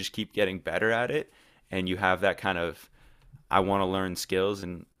Yeah. long as you just keep getting better at it and you have that kind of, I want to learn skills,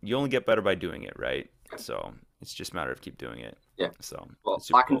 and you only get better by doing it, right? So it's just a matter of keep doing it. Yeah. So Well, it's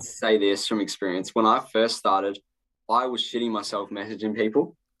super I can cool. say this from experience. When I first started, I was shitting myself messaging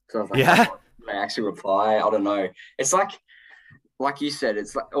people because I was like, Yeah. "Oh, did I actually reply? I don't know." It's like you said,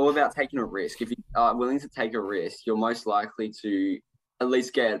 it's like all about taking a risk. If you are willing to take a risk, you're most likely to at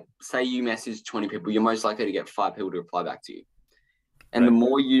least get, say you message 20 people, you're most likely to get 5 people to reply back to you. And the Right.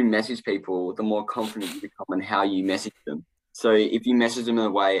 more you message people, the more confident you become in how you message them. So if you message them in a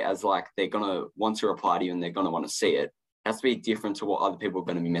way as like they're going to want to reply to you and they're going to want to see it, it has to be different to what other people are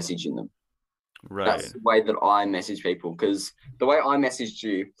going to be messaging them. Right. That's the way that I message people, because the way I messaged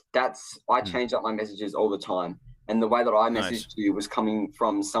you, I Hmm. change up my messages all the time. And the way that I Nice. messaged you was coming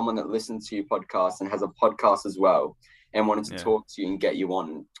from someone that listens to your podcast and has a podcast as well and wanted to Yeah. talk to you and get you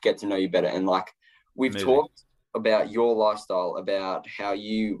on, get to know you better. And like we've Amazing. talked about your lifestyle, about how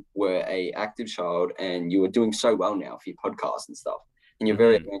you were a active child and you are doing so well now for your podcast and stuff. And you're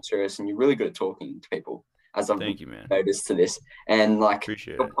very Mhm. adventurous and you're really good at talking to people, as I've Thank you, man. noticed to this. And like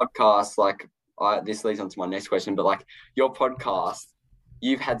Appreciate your it. podcast, like this leads on to my next question, but like your podcast,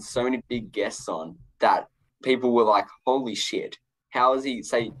 you've had so many big guests on that people were like, holy shit, how have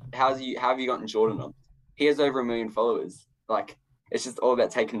you gotten Jordan on? He has over 1 million followers. Like, it's just all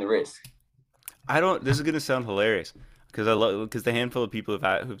about taking the risk. I don't. This is gonna sound hilarious because I love because the handful of people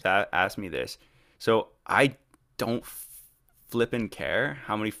who've asked me this. So I don't flip and care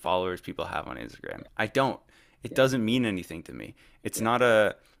how many followers people have on Instagram. I don't. It Yeah. doesn't mean anything to me. It's Yeah. not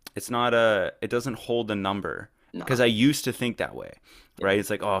a. It's not a. It doesn't hold a number because No. I used to think that way, Yeah. right? It's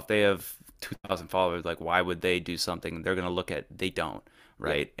like, oh, if they have 2,000 followers, like why would they do something? They're gonna look at. They don't, Yeah.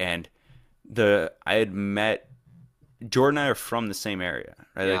 right? And the I had met Jordan and I are from the same area,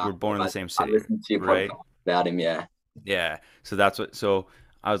 right? Like Yeah. we're born in the same I city, listened to your right? podcast about him. Yeah. Yeah. So that's what. So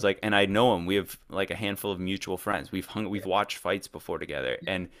I was like, and I know him. We have like a handful of mutual friends. We've watched fights before together,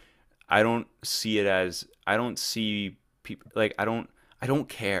 and I don't see it as I don't see people like I don't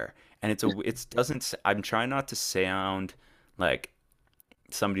care, and it doesn't. I'm trying not to sound like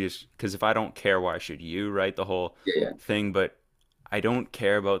somebody is because if I don't care, why should you? Right? The whole Yeah. Yeah. thing, but I don't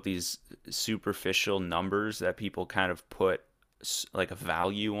care about these superficial numbers that people kind of put like a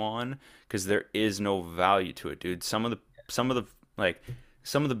value on because there is no value to it, dude. Some of the like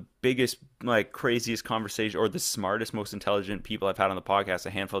some of the biggest like craziest conversation or the smartest, most intelligent people I've had on the podcast, a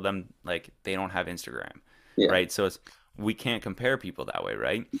handful of them like they don't have Instagram, Yeah. right? So we can't compare people that way,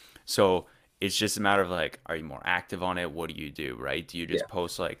 right? So it's just a matter of like, are you more active on it? What do you do, right? Do you Yeah. just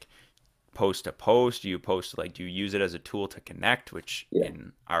post like post to post? Do you post like do you use it as a tool to connect, which Yeah.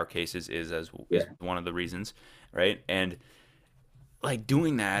 in our cases is Yeah. one of the reasons, right? And like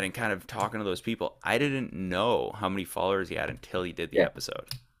doing that and kind of talking to those people, I didn't know how many followers he had until he did the Yeah. episode,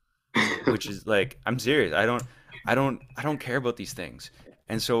 which is like I'm serious. I don't care about these things.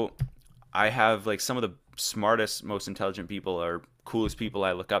 And so I have like some of the smartest, most intelligent people or coolest people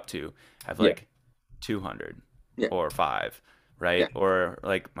I look up to have Yeah. like 200 Yeah. or 5, Yeah. right? Or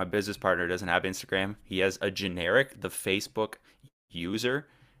like my business partner doesn't have Instagram. He has a generic, the Facebook user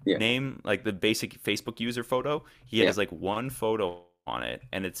Yeah. name, like the basic Facebook user photo. He Yeah. has like one photo on it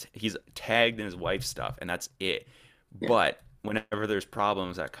and he's tagged in his wife's stuff and that's it. Yeah. But whenever there's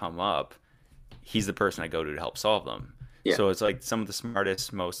problems that come up, he's the person I go to help solve them. Yeah. So it's like some of the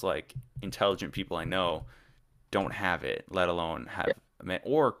smartest, most like intelligent people I know don't have it, let alone have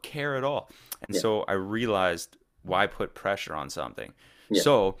or care at all. And Yeah. so I realized why put pressure on something. Yeah.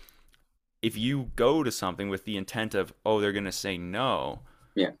 So if you go to something with the intent of, oh, they're gonna say no,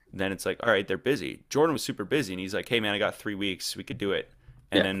 Yeah. then it's like, all right, they're busy. Jordan was super busy, and he's like, hey man, I got 3 weeks, we could do it,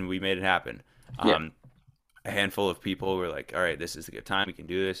 and Yeah. then we made it happen. Yeah. A handful of people were like, all right, this is a good time, we can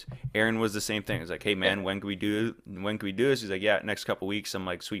do this. Aaron was the same thing. It was like, hey man, when can we do this? He's like, yeah, next couple weeks. I'm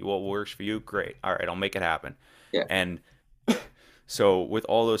like, sweet, what works for you? Great. All right, I'll make it happen. Yeah. And so with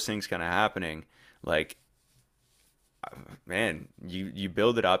all those things kind of happening, like man, you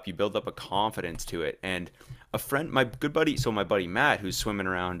build it up, you build up a confidence to it. And a friend, my good buddy, so my buddy Matt, who's swimming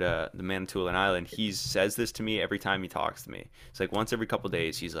around the Manitoulin Island, he says this to me every time he talks to me. It's like once every couple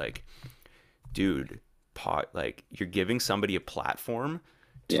days, he's like, dude, like you're giving somebody a platform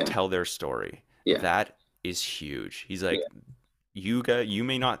to Yeah. tell their story. Yeah. That is huge. He's like, Yeah. you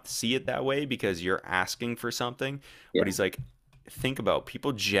may not see it that way because you're asking for something, Yeah. but he's like, think about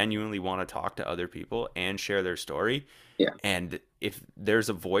people genuinely want to talk to other people and share their story. Yeah. And if there's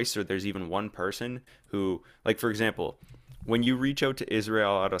a voice or there's even one person who, like, for example, when you reach out to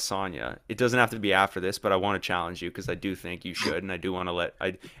Israel Adesanya, it doesn't have to be after this, but I want to challenge you because I do think you should. And I do want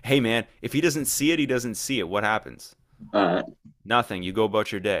to hey man, if he doesn't see it, he doesn't see it. What happens? All right. Nothing. You go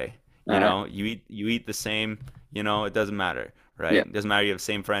about your day. You Uh-huh. know, you eat the same, it doesn't matter, right? Yeah. It doesn't matter. You have the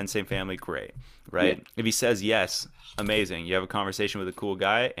same friends, same family, great, right? Yeah. If he says yes, amazing. You have a conversation with a cool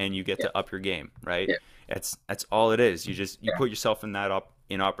guy and you get Yeah. to up your game, right? Yeah. That's all it is. You Yeah. put yourself in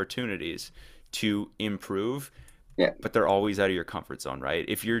in opportunities to improve, Yeah. but they're always out of your comfort zone, right?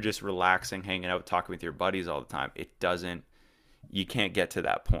 If you're just relaxing, hanging out, talking with your buddies all the time, you can't get to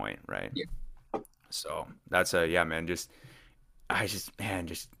that point, right? Yeah. So that's yeah, man, just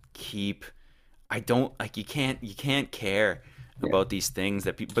keep I don't like you can't care Yeah. about these things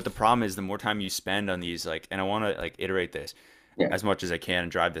that people but the problem is the more time you spend on these like and I want to like iterate this Yeah. as much as I can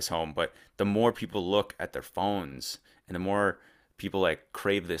and drive this home, but the more people look at their phones and the more people like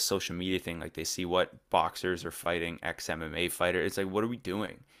crave this social media thing, like they see what boxers are fighting ex MMA fighter, it's like what are we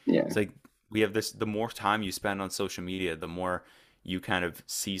doing? Yeah. It's like we have this the more time you spend on social media, the more you kind of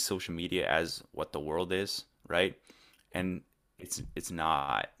see social media as what the world is, right? And it's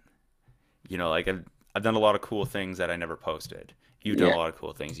not. Like I've done a lot of cool things that I never posted. You've done a Yeah. lot of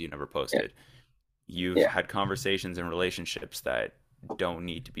cool things you never Yeah. posted. You've Yeah. had conversations and relationships that don't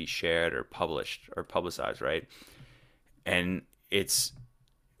need to be shared or published or publicized, right? And it's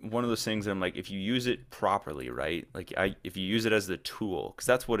one of those things that I'm like, if you use it properly, right? Like if you use it as the tool, because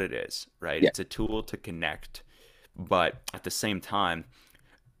that's what it is, right? Yeah. It's a tool to connect, but at the same time,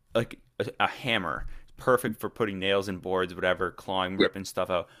 like a hammer, perfect for putting nails in boards, whatever, clawing, Yeah. ripping stuff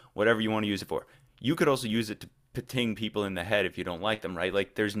out, whatever you want to use it for. You could also use it to ting people in the head if you don't like them, right?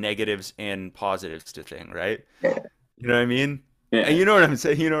 Like there's negatives and positives to thing, right? Yeah. You know what I mean? And Yeah. you know what I'm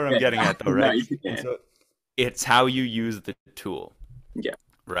saying? You know what I'm Yeah. getting at though, No, right? And yeah. so it's how you use the tool, Yeah.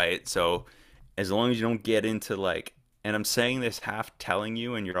 right? So as long as you don't get into like, and I'm saying this half telling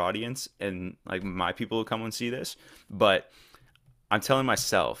you and your audience and like my people who come and see this, but I'm telling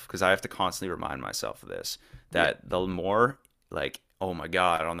myself because I have to constantly remind myself of this Yeah. that the more like, oh my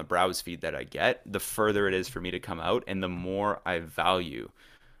God, on the browse feed that I get, the further it is for me to come out and the more I value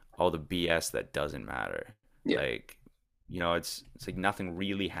all the BS that doesn't matter. Yeah. Like, it's like nothing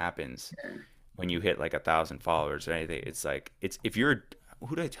really happens Yeah. when you hit like 1,000 followers or anything. It's like it's if you're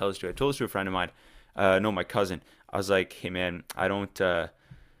who did I tell this to? I told this to a friend of mine, no, my cousin. I was like, hey man, I don't. I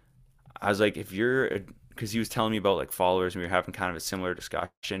was like, if you're, because he was telling me about like followers, and we were having kind of a similar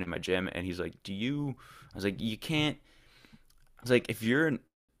discussion in my gym, and he's like, do you? I was like, you can't. I was like, if you're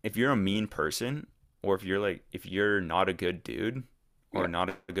a mean person, or if you're not a good dude, or Yeah. not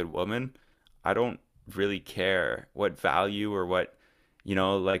a good woman, I don't really care what value or what,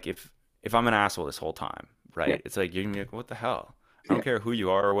 like if I'm an asshole this whole time, Yeah. right? It's like you're gonna be like, what the hell? I don't Yeah. care who you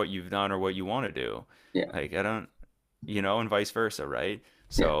are or what you've done or what you want to do. Yeah. Like I don't, and vice versa, right?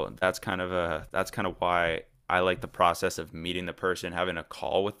 Yeah. So that's kind of why I like the process of meeting the person, having a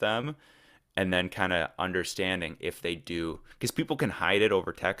call with them, and then kind of understanding if they do, because people can hide it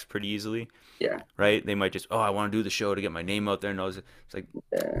over text pretty easily, Yeah. right? They might just, oh, I want to do the show to get my name out there. No, it's like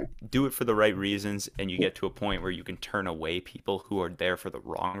Yeah. do it for the right reasons, and you get to a point where you can turn away people who are there for the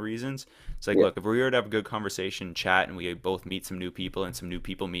wrong reasons. It's like, Yeah. look, if we were to have a good conversation, chat, and we both meet some new people, and some new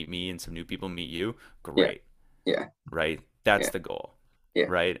people meet me, and some new people meet you, Yeah. great, Yeah. right? That's Yeah. the goal, Yeah.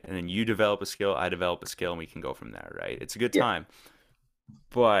 right? And then you develop a skill, I develop a skill, and we can go from there, right? It's a good Yeah. time,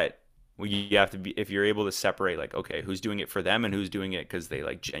 but you have to be, if you're able to separate, like, okay, who's doing it for them and who's doing it because they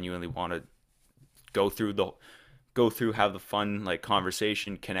like genuinely want to go through the go through, have the fun like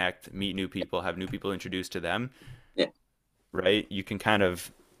conversation, connect, meet new people, have new people introduced to them, Yeah. right? You can kind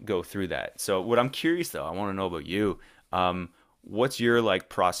of go through that. So what I'm curious though, I want to know about you. What's your like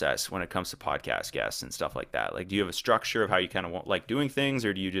process when it comes to podcast guests and stuff like that? Like, do you have a structure of how you kind of want like doing things,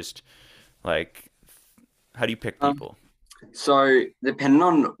 or do you just like how do you pick Um, people? So depending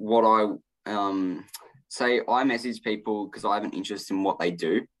on what say I message people because I have an interest in what they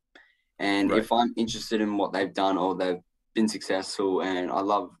do. And Right. if I'm interested in what they've done or they've been successful and I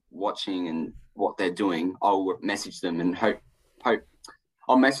love watching and what they're doing, I'll message them and hope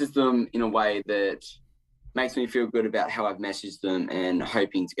I'll message them in a way that makes me feel good about how I've messaged them and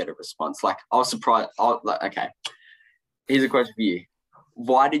hoping to get a response. Like I was surprised. Okay, here's a question for you.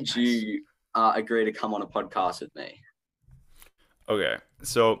 Why did Nice. you agree to come on a podcast with me? Okay.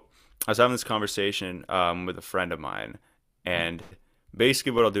 So I was having this conversation with a friend of mine, and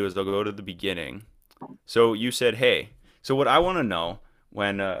basically what I'll do is I'll go to the beginning. So you said, hey. So what I want to know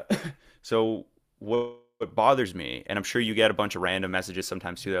when, so what bothers me, and I'm sure you get a bunch of random messages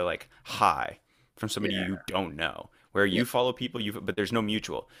sometimes too. They're like, hi, from somebody Yeah, you don't know, where yeah, you follow people, but there's no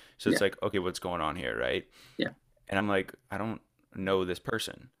mutual. So yeah, it's like, okay, what's going on here, right? yeah, And I'm like, I don't know this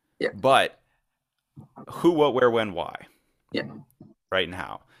person, yeah, but who, what, where, when, why, yeah, right, and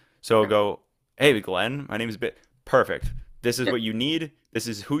how. So I'll yeah, go, hey, Glenn, my name is Bit. Perfect. This is yeah, what you need. This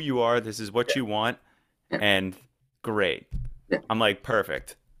is who you are. This is what yeah, you want. yeah, And great. yeah, I'm like,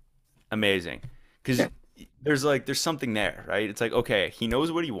 perfect. Amazing. Because yeah, there's something there, right? It's like, okay, he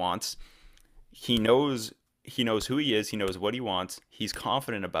knows what he wants. He knows who he is. He knows what he wants. He's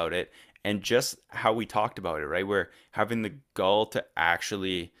confident about it. And just how we talked about it, right? We're having the gall to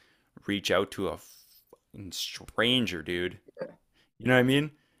actually reach out to a fucking stranger, dude. You know what I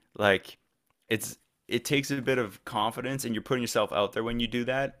mean? Like it's it takes a bit of confidence and you're putting yourself out there when you do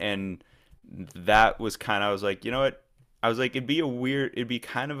that. And that was kind of, I was like, you know what? I was like, it'd be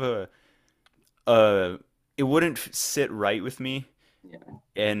kind of uh it wouldn't sit right with me. yeah.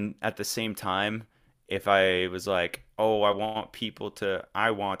 And at the same time, if I was like, oh, I want,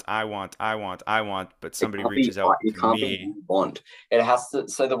 but It somebody can't be reaches out it to can't be me, you want. It has to.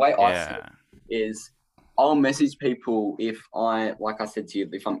 So the way I see yeah, it is, I'll message people if like I said to you,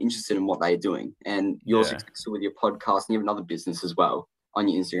 if I'm interested in what they're doing, and you're yeah, successful with your podcast, and you have another business as well on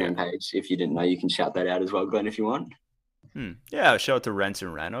your yeah. Instagram page. If you didn't know, you can shout that out as well, Glenn, if you want. Yeah, shout out to Rents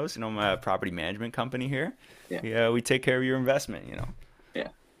and Renos, my property management company here. Yeah, Yeah, we take care of your investment. yeah.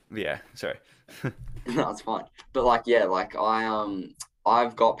 Yeah, sorry. No, it's fine. But like, yeah, like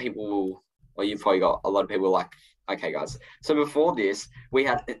I've got people, or you've probably got a lot of people like, okay, guys. So before this,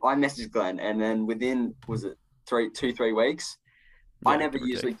 I messaged Glenn, and then within, was it 3 weeks, I Yeah, never give or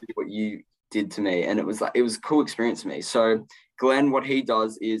usually take. did what you did to me, and it was a cool experience for me. So Glenn, what he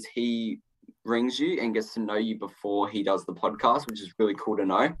does is he rings you and gets to know you before he does the podcast, which is really cool to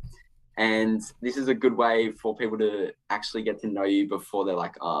know. And this is a good way for people to actually get to know you before they're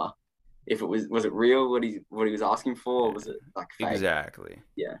like, if it was it real what he was asking for, or was it like fake? Exactly.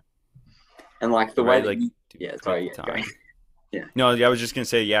 Yeah. And like the way Right? that Like, you, do we yeah, put sorry, the yeah, go. time? Yeah, No, yeah, I was just gonna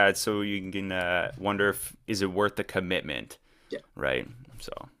say, yeah, it's so you can wonder if is it worth the commitment, yeah, right?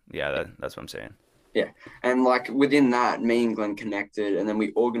 So yeah, that's what I'm saying. yeah. And like within that, me and Glenn connected, and then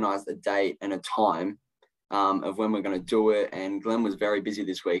we organized a date and a time of when we're going to do it. And Glenn was very busy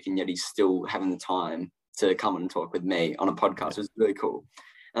this week, and yet he's still having the time to come and talk with me on a podcast. It was really cool.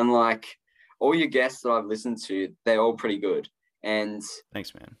 And like all your guests that I've listened to, they're all pretty good. And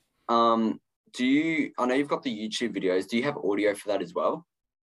Thanks, man. I know you've got the YouTube videos. Do you have audio for that as well?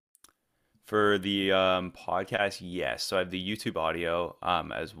 For the podcast, yes. So I have the YouTube audio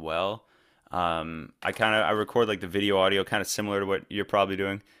as well. I record like the video audio kind of similar to what you're probably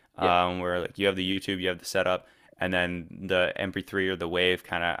doing, Yeah. where like you have the YouTube, you have the setup, and then the MP3 or the wave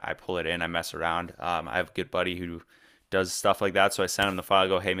kind of I pull it in, I mess around. I have a good buddy who does stuff like that, so I send him the file.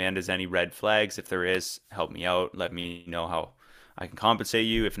 Go, hey man, does any red flags? If there is, help me out. Let me know how I can compensate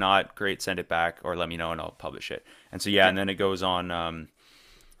you. If not, great, send it back or let me know and I'll publish it. And so yeah, and then it goes on.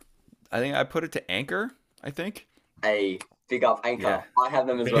 I think I put it to Anchor, I think. A big up Yeah. Anchor. I have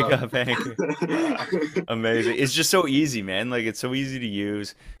them as Big well. up Anchor. Amazing. It's just so easy, man. Like it's so easy to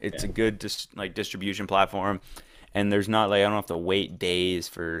use. It's Yeah. a good distribution platform. And there's not like I don't have to wait days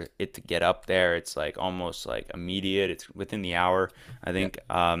for it to get up there. It's like almost like immediate. It's within the hour, I Yeah. think.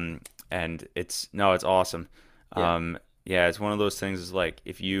 And it's awesome. Yeah. Yeah, it's one of those things is like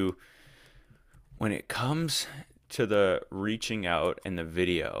if you when it comes to the reaching out and the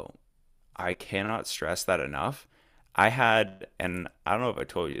video, I cannot stress that enough. And I don't know if I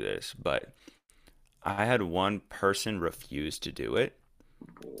told you this, but I had one person refuse to do it,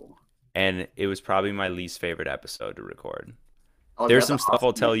 and it was probably my least favorite episode to record. I was There's about to some stuff ask I'll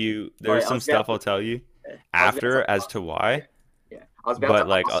you. tell you. Sorry, There's some stuff I'll tell you I was about after to as ask, to why, yeah. I was about but to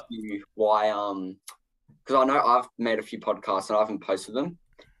like, ask you why, because I know I've made a few podcasts and I haven't posted them,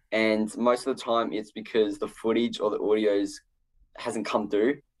 and most of the time it's because the footage or the audios hasn't come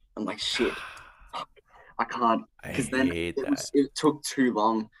through. I'm like, shit, fuck, I can't, I because then hate that. it took too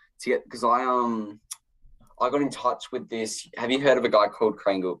long to get, because I got in touch with this. Have you heard of a guy called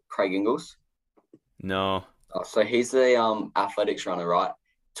Craig Ingles? No. So he's the athletics runner, right?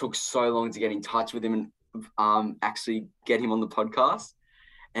 Took so long to get in touch with him and actually get him on the podcast.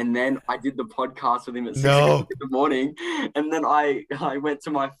 And then I did the podcast with him at 6 o'clock in the morning. And then I went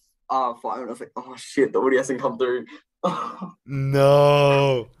to my phone and I was like, oh shit, the audio hasn't come through.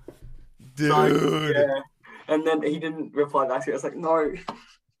 No, So, dude. yeah. And then he didn't reply back to me. I was like, no.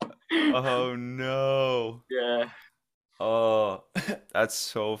 Oh no. Yeah. Oh, that's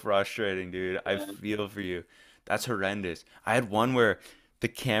so frustrating, dude. I Yeah. feel for you. That's horrendous. I had one where the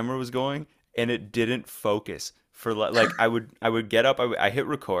camera was going and it didn't focus for like I would get up, I hit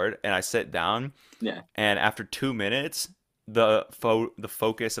record and I sit down Yeah. and after 2 minutes the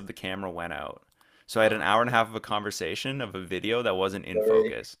focus of the camera went out. So I had an hour and a half of a conversation of a video that wasn't in Sorry.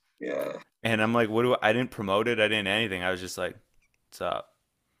 focus. Yeah. And I'm like, I didn't promote it, I didn't anything. I was just like, what's up?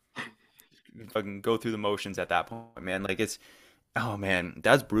 Fucking go through the motions at that point, man. Like oh man,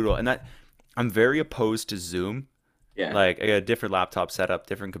 that's brutal. And that I'm very opposed to Zoom. Yeah. Like I got a different laptop setup,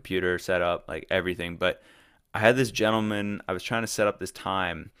 different computer setup, like everything. But I had this gentleman, I was trying to set up this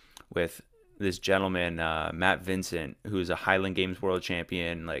time with this gentleman, Matt Vincent, who's a Highland Games world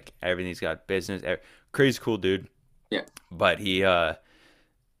champion, like everything. He's got business, crazy cool dude. Yeah. But he our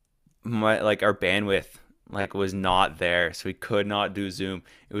bandwidth like was not there, so we could not do Zoom.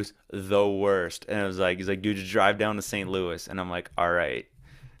 It was the worst. And it was like he's like, dude, just drive down to St. Louis. And I'm like, all right.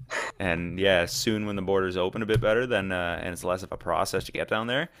 And yeah, soon when the borders open a bit better, then and it's less of a process to get down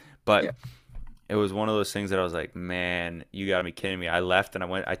there. Yeah. But it was one of those things that I was like, man, you gotta be kidding me. I left and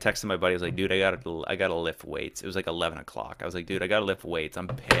I texted my buddy. I was like, dude, I gotta lift weights. It was like 11 o'clock. I was like, dude, I gotta lift weights. I'm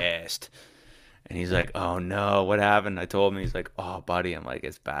pissed. And he's like, oh no, what happened? I told him. He's like, oh buddy. I'm like,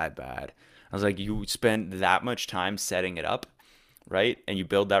 it's bad. I was like, you spend that much time setting it up, right? And you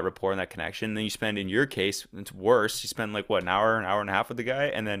build that rapport and that connection. Then you spend, in your case, it's worse. You spend like what, an hour and a half with the guy,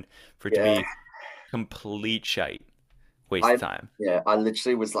 and then for it to Yeah. be complete shite. waste I of time. yeah, I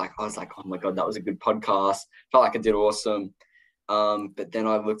was like, oh my God, that was a good podcast. Felt like I did awesome. But then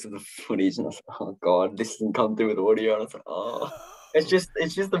I looked at the footage and I was like, oh God, this didn't come through with audio. And I was like, oh, it's just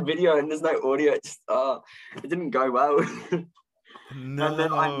the video and there's no audio. It didn't go well. And then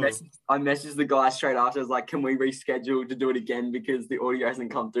No. I messaged the guy straight after. I was like, can we reschedule to do it again because the audio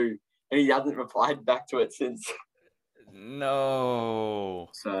hasn't come through? And he hasn't replied back to it since. No.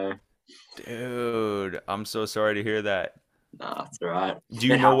 So Dude, I'm so sorry to hear that. nah, it's all right. Do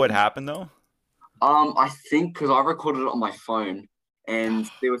you It know what happens. happened though? I think because I recorded it on my phone, and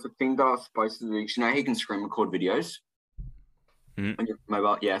there was a thing that I was supposed to do. 'Cause you know, how you can screen record videos Mhm. on your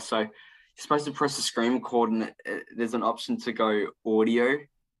mobile. Yeah, so you're supposed to press the screen record, and there's an option to go audio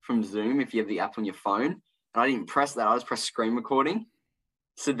from Zoom if you have the app on your phone. And I didn't press that. I just pressed screen recording.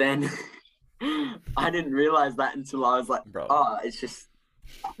 So then I didn't realize that until I was like, Bro. oh, it's just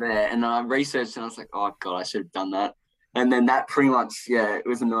there. And I researched, and I was like, oh God, I should have done that. And then that pretty much, yeah, it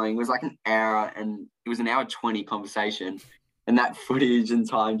was annoying. It was like an hour, and it was an hour 20 conversation. And that footage and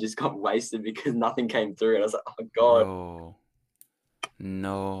time just got wasted because nothing came through. And I was like, oh God. Bro.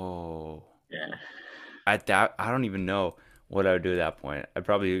 No. Yeah. At that, I don't even know what I would do at that point. I'd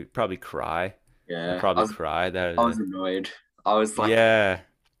probably cry. I'd Yeah. probably cry. I was annoyed. I was like, Yeah.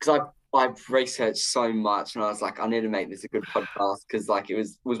 because I've researched so much, and I was like, I need to make this a good podcast because like it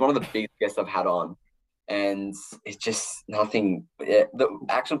was one of the biggest guests I've had on, and it's just nothing. Yeah, the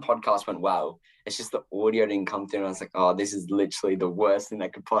actual podcast went well. It's just the audio didn't come through, and I was like, oh, this is literally the worst thing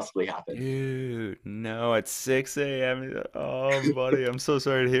that could possibly happen. Dude, no, at 6 a.m. Oh, buddy, I'm so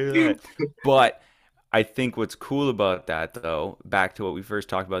sorry to hear that. But I think what's cool about that, though, back to what we first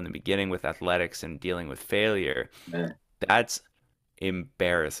talked about in the beginning with athletics and dealing with failure, Yeah, that's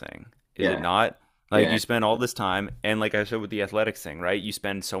embarrassing, is it yeah, not? Like yeah, you spend all this time, and like I said with the athletics thing, right? You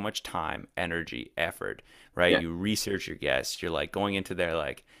spend so much time, energy, effort, right? yeah, You research your guests. You're like going into their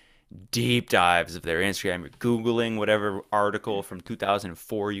like deep dives of their Instagram. You're Googling whatever article from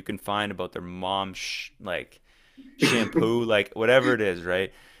 2004 you can find about their mom, like shampoo, like whatever it is,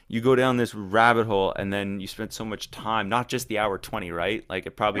 right? You go down this rabbit hole and then you spend so much time, not just the hour 20, right? Like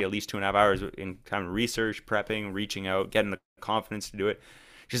it probably at least 2.5 hours in kind of research, prepping, reaching out, getting the confidence to do it.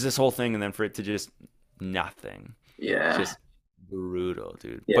 Just this whole thing, and then for it to just nothing. It's yeah, just brutal,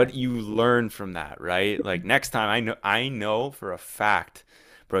 dude. yeah, But you learn from that, right? Like next time I know for a fact,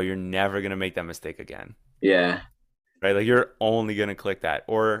 bro, you're never gonna make that mistake again. yeah, Right? Like you're only gonna click that.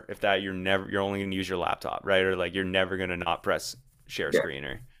 Or if that you're only gonna use your laptop, right? Or like you're never gonna not press share yeah, screen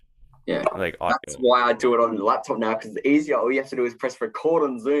or yeah. like That's audio. why I do it on the laptop now because it's easier. All you have to do is press record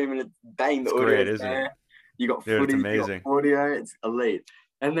on Zoom, and it's bang, the It's audio great, is isn't it? there. You got Dude, it's footage, you got amazing. audio. It's elite.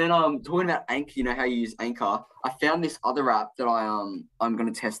 And then talking about Anchor, you know how you use Anchor. I found this other app that I'm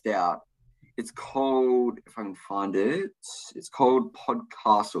gonna test out. It's called, if I can find it, it's called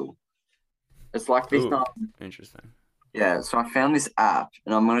Podcastle. It's like this. Ooh, interesting. Yeah. So I found this app,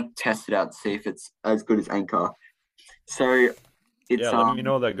 and I'm gonna test it out to see if it's as good as Anchor. So Yeah, it's let me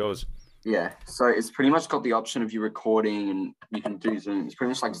know how that goes. yeah. So it's pretty much got the option of you recording, and you can do Zoom. It's pretty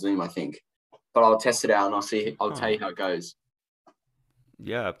much like Zoom, I think. But I'll test it out, and I'll tell Huh. you how it goes.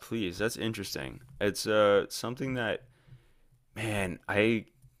 Yeah, please. That's interesting. It's something that, man,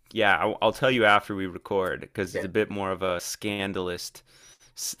 I'll tell you after we record because it's Yeah. a bit more of a scandalous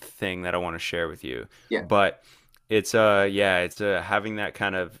thing that I want to share with you. Yeah. But it's having that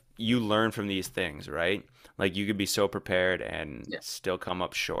kind of you learn from these things, right? Like you could be so prepared and Yeah. still come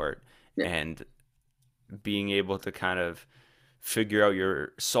up short, Yeah. and being able to kind of figure out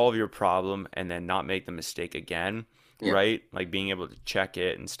solve your problem and then not make the mistake again, Yeah. right? Like being able to check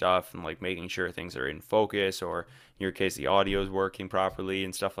it and stuff and like making sure things are in focus, or in your case the audio is working properly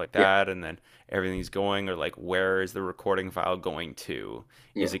and stuff like Yeah. that, and then everything's going, or like where is the recording file going to?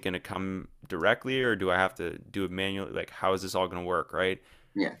 Is Yeah. it going to come directly, or do I have to do it manually? Like how is this all going to work, right?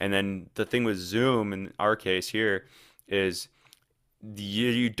 Yeah. And then the thing with Zoom in our case here is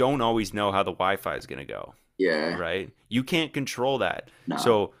you don't always know how the Wi-Fi is going to go, Yeah. right? You can't control that. No.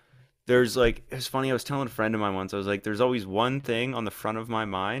 So there's like, it's funny, I was telling a friend of mine once, I was like, there's always one thing on the front of my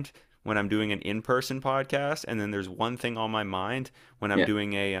mind when I'm doing an in-person podcast, and then there's one thing on my mind when I'm Yeah.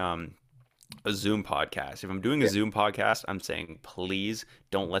 doing a Zoom podcast. If I'm doing a Yeah. Zoom podcast, I'm saying, please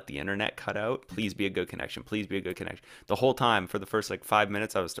don't let the internet cut out. Please be a good connection. Please be a good connection. The whole time for the first like 5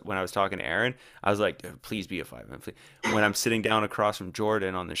 minutes, when I was talking to Aaron, I was like, "Dude, please be a 5 minute. Please." When I'm sitting down across from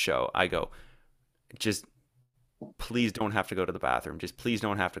Jordan on the show, I go, just please don't have to go to the bathroom. Just please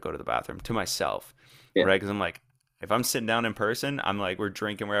don't have to go to the bathroom, to myself, Yeah. right? Because I'm like, if I'm sitting down in person, I'm like, we're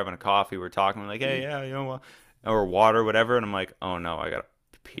drinking, we're having a coffee, we're talking, we're like, hey, yeah, or water, whatever, and I'm like, oh no, I gotta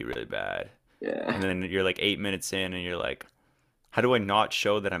pee really bad. Yeah. And then you're like 8 minutes in and you're like, how do I not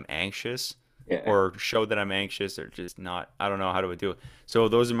show that I'm anxious Yeah. or show that I'm anxious or just not, I don't know, how do I do it? So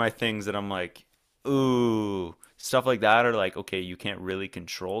those are my things that I'm like, ooh, stuff like that are like, okay, you can't really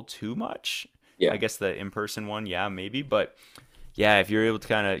control too much. I Yeah. guess the in-person one, yeah, maybe, but yeah, if you're able to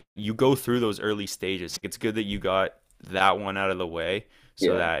kind of you go through those early stages, it's good that you got that one out of the way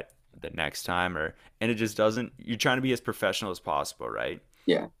so Yeah. that the next time or and it just doesn't you're trying to be as professional as possible, right?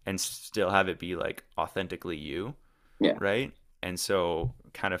 Yeah. And still have it be like authentically you, Yeah. right? And so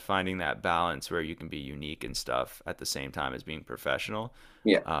kind of finding that balance where you can be unique and stuff at the same time as being professional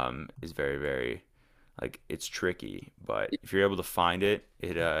Yeah. is very, very like it's tricky, but if you're able to find it,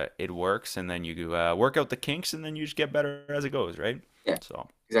 it works, and then you work out the kinks, and then you just get better as it goes, right? Yeah. So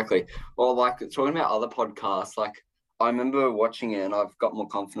Exactly. Well, like talking about other podcasts, like I remember watching it and I've got more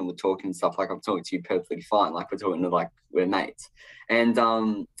confident with talking and stuff. Like I'm talking to you perfectly fine. Like we're talking to like we're mates. And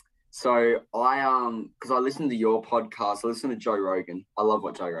so because I listen to your podcast, I listen to Joe Rogan. I love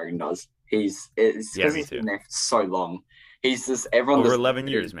what Joe Rogan does. It's yeah, because me he's too. been there for so long. He's just everyone Over just 11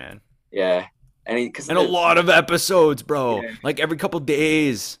 years, man, yeah. And he because and a lot of episodes, bro. yeah. Like every couple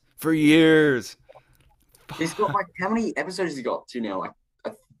days for years. He's got like how many episodes has he got to now? Like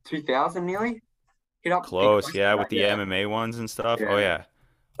 2000 nearly? Hit Close, close to yeah, that, with the yeah. MMA ones and stuff. Oh Yeah.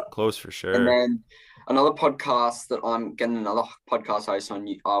 yeah, close for And sure. then another podcast that I'm getting another podcast host on.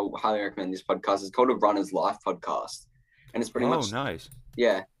 I highly recommend this podcast. It's called a Runner's Life podcast, and it's pretty Oh, much nice.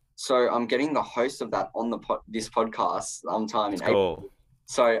 yeah. So I'm getting the host of that on this podcast sometime in Let's April. go.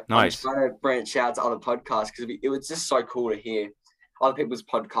 So I'm Nice. trying to branch out to other podcasts because it was just so cool to hear other people's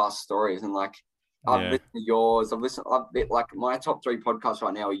podcast stories and like I've Yeah. listened to yours. Like my top three podcasts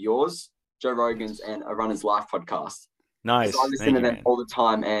right now are yours, Joe Rogan's, and a Runner's Life podcast. Because I Nice. listen Thank to you, them man. all the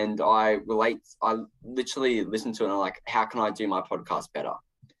time and I relate. I literally listen to it and I'm like, how can I do my podcast better?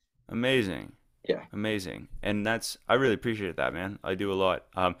 Amazing. Yeah. Amazing. And I really appreciate that, man. I do a lot.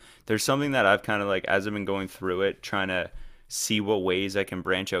 There's something that I've kind of like, as I've been going through it, trying to see what ways I can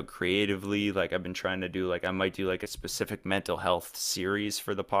branch out creatively. Like, I've been trying to do, like, I might do like a specific mental health series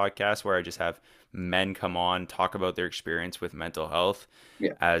for the podcast where I just have men come on, talk about their experience with mental health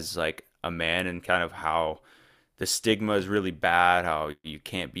Yeah. as like a man and kind of how the stigma is really bad, how you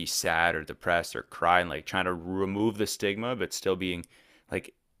can't be sad or depressed or cry, and like trying to remove the stigma, but still being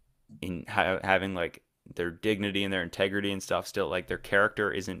like having like their dignity and their integrity and stuff still like their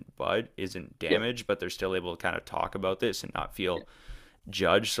character isn't Yeah. damaged, but they're still able to kind of talk about this and not feel Yeah.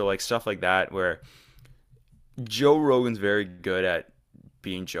 judged. So like stuff like that where Joe Rogan's very good at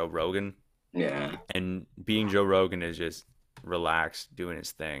being Joe Rogan, Yeah. and being Joe Rogan is just relaxed, doing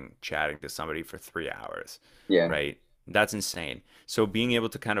his thing, chatting to somebody for 3 hours, Yeah. right? That's insane. So being able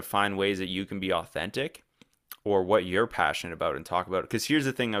to kind of find ways that you can be authentic or what you're passionate about and talk about it. Because here's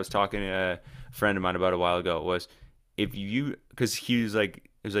the thing I was talking to a friend of mine about a while ago was if you, because he was like,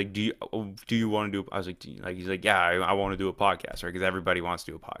 do you want to do, I was like, he's like, yeah, I want to do a podcast, right? Because everybody wants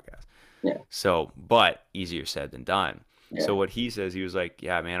to do a podcast. Yeah. So, but easier said than done. Yeah. So what he says, he was like,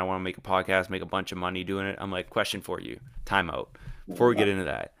 yeah, man, I want to make a podcast, make a bunch of money doing it. I'm like, question for you, time out before we get into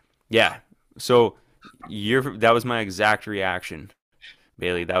that. Yeah. So that was my exact reaction,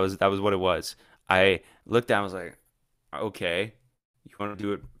 Bailey. That was what it was. I looked down, I was like, okay, you want to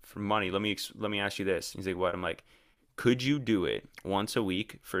do it for money? Let me ask you this. He's like, what? I'm like, could you do it once a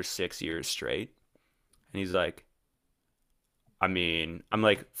week for 6 years straight? And he's like, I mean, I'm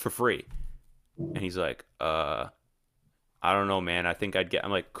like, for free. And he's like, I don't know, man. I think I'd get.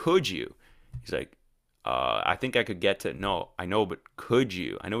 I'm like, could you? He's like, I think I could get to. No, I know, but could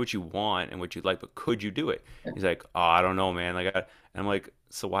you? I know what you want and what you'd like, but could you do it? He's like, oh, I don't know, man. And I'm like,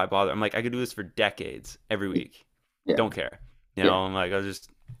 so why bother? I'm like, I could do this for decades, every week. Yeah. Don't care. Yeah. I'm like, I'll just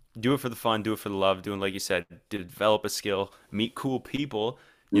do it for the fun, do it for the love, doing like you said, develop a skill, meet cool people.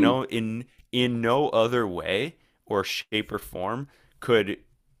 Mm. In no other way or shape or form could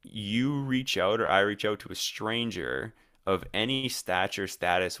you reach out or I reach out to a stranger of any stature,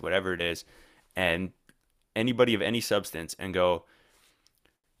 status, whatever it is, and anybody of any substance and go,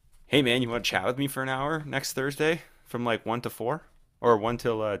 hey man, you want to chat with me for an hour next Thursday from like 1 to 4 or 1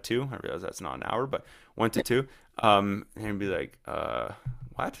 till 2? I realize that's not an hour, but 1 to 2. And be like,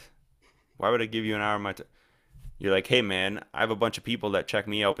 what? Why would I give you an hour of my time? You're like, hey man, I have a bunch of people that check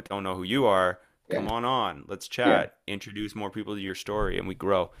me out but don't know who you are. Yeah. Come on, let's Yeah. chat. Introduce more people to your story, and we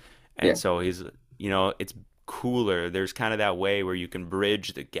grow. Yeah. And so it's cooler. There's kind of that way where you can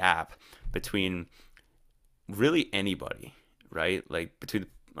bridge the gap between really anybody, right? Like between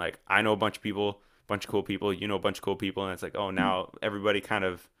like I know a bunch of people, bunch of cool people, you know a bunch of cool people, and it's like, oh, Mm. now everybody kind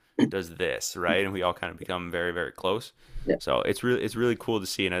of does this, right? And we all kind of become very, very close. Yeah. So it's really cool to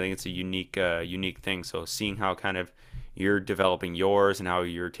see, and I think it's a unique thing. So seeing how kind of you're developing yours and how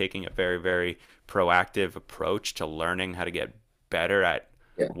you're taking a very, very proactive approach to learning how to get better at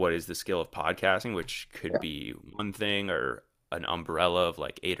Yeah. what is the skill of podcasting, which Yeah. could be one thing or an umbrella of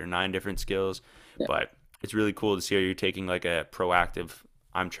like 8 or 9 different skills. Yeah. But it's really cool to see how you're taking like a proactive,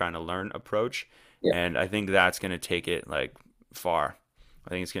 I'm trying to learn approach. Yeah. And I think that's going to take it like far. I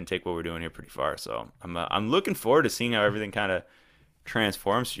think it's going to take what we're doing here pretty far. So I'm looking forward to seeing how everything kind of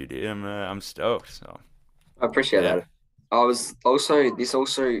transforms you, dude. I'm stoked. So I appreciate yeah, that. I was also this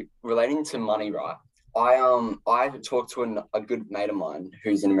also relating to money, right? I talked to a good mate of mine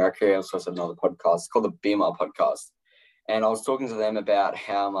who's in America. He also has another podcast called the BMR podcast, and I was talking to them about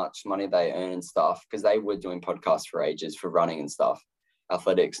how much money they earn and stuff because they were doing podcasts for ages for running and stuff,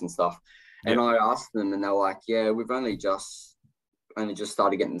 athletics and stuff. And yeah, I asked them, and they were like, "Yeah, we've only just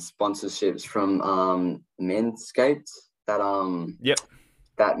started getting sponsorships from Manscaped, that yep,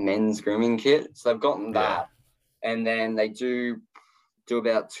 that men's grooming kit. So they've gotten yeah. that, and then they do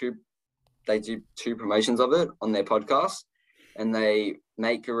about two they do two promotions of it on their podcast, and they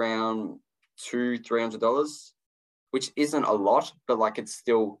make around $200-300, which isn't a lot, but like it's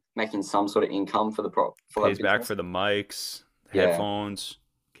still making some sort of income for the for that Pays back business. for the mics, Yeah, headphones,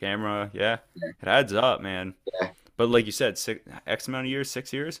 camera. Yeah, yeah, it adds up, man. yeah. But like you said, X amount of years,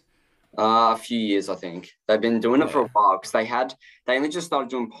 6 years. A few years, I think. They've been doing it for a Yeah. while because they only just started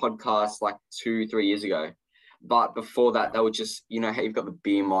doing podcasts like 2-3 years ago. But before that, they were just, how you've got the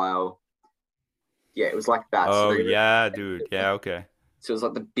beer mile. Yeah, it was like that. Oh yeah, dude. Yeah, okay. So it was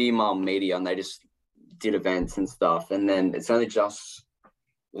like the beer mile media, and they just did events and stuff. And then it's only just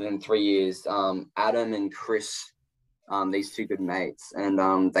within 3 years, Adam and Chris, these two good mates,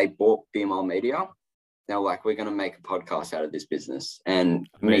 and they bought beer mile media. They're like, we're going to make a podcast out of this business and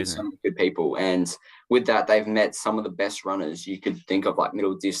meet Amazing. some good people. And with that, they've met some of the best runners you could think of, like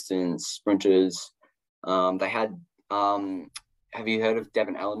middle distance sprinters. They had, have you heard of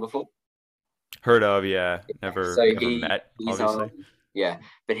Devin Allen before? Heard of, yeah. So Never met, he's obviously. yeah,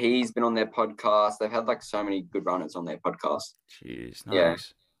 but he's been on their podcast. They've had like so many good runners on their podcast. Jeez, Yeah,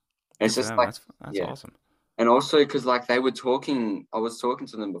 nice. and it's Good for just them. like, That's yeah, awesome. and also because like they were talking, I was talking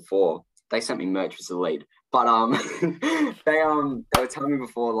to them before. They sent me merch as a lead, but they were telling me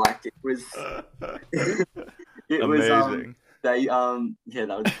before like it was Amazing. they yeah, they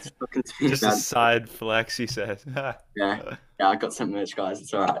were just talking to me Just a about, side flex, he says. yeah, yeah, I got some merch, guys.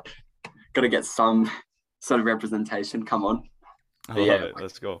 It's all right. Got to get some sort of representation. Come on. I But love yeah, it.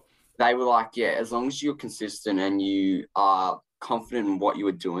 Let's go. they were like, yeah, as long as you're consistent and you are confident in what you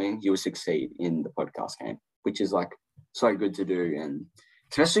are doing, you will succeed in the podcast game, which is like so good to do. And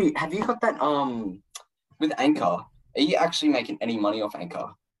especially, have you got that with Anchor? Are you actually making any money off Anchor?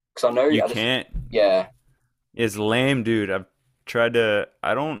 Because I know You others, can't. yeah, It's lame, dude. I've tried to.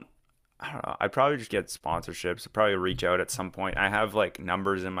 I don't know. I probably just get sponsorships. I probably reach out at some point. I have like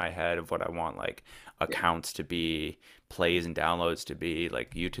numbers in my head of what I want, like yeah, accounts to be, plays and downloads to be,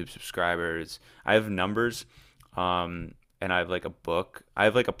 like YouTube subscribers. I have numbers, and I have like a book. I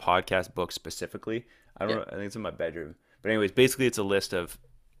have like a podcast book specifically. I don't yeah, know. I think it's in my bedroom. But anyways, basically, it's a list of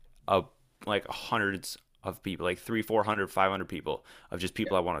like hundreds of people, like 300, 400, 500 people of just yeah,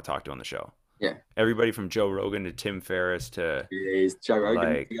 people I want to talk to on the show. yeah. Everybody from Joe Rogan to Tim Ferriss to Is Joe Rogan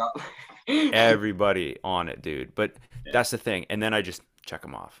like big up? everybody on it, dude. But Yeah, that's the thing. And then I just check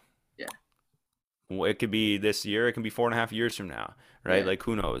them off. yeah, Well, it could be this year, it can be 4.5 years from now, right? yeah, Like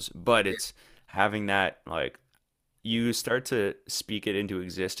who knows? But yeah, it's having that like you start to speak it into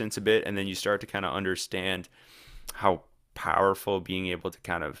existence a bit, and then you start to kind of understand how powerful being able to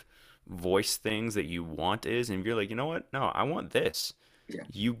kind of voice things that you want is. And if you're like, you know what? No, I want this. yeah,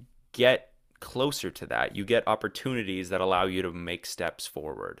 You get closer to that. You get opportunities that allow you to make steps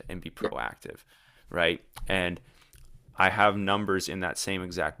forward and be yeah, proactive, right? And I have numbers in that same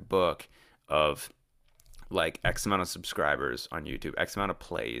exact book of like X amount of subscribers on YouTube, X amount of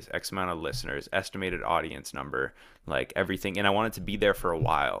plays, X amount of listeners, estimated audience number, like everything. And I want it to be there for a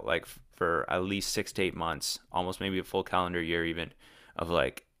while, like for at least 6 to 8 months, almost maybe a full calendar year, even of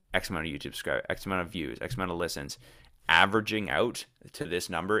like X amount of YouTube subscribers, X amount of views, X amount of listens, averaging out to this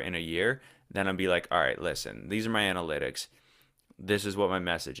number in a year. Then I'll be like, all right, listen, these are my analytics. This is what my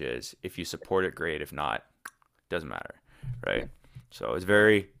message is. If you support it, great. If not, doesn't matter, yeah, right? So it's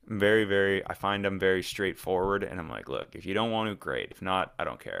very, very, very. I find I'm very straightforward, and I'm like, look, if you don't want to, great. If not, I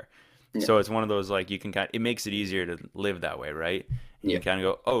don't care. yeah, So it's one of those like you can kind. It makes it easier to live that way, right? And you yeah, kind of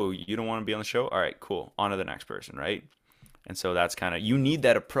go, oh, you don't want to be on the show? All right, cool. On to the next person, right? And so that's kind of you need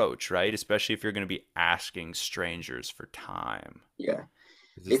that approach, right? Especially if you're going to be asking strangers for time, yeah.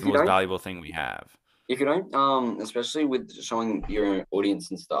 because it's if the you most don't, valuable thing we have. if you don't, especially with showing your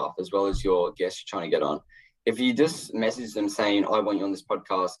audience and stuff, as well as your guests you're trying to get on, if you just message them saying, "I want you on this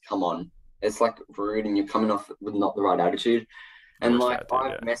podcast, come on," it's like rude, and you're coming off with not the right attitude. And Worst like attitude,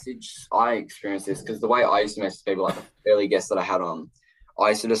 I've yeah. messaged, I experienced this because the way I used to message people, like the early guests that I had on, I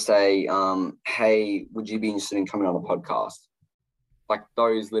used to just say, "Hey, would you be interested in coming on a podcast?" Like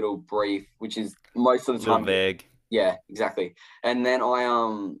those little brief, which is most of the Little time, vague. yeah, exactly. And then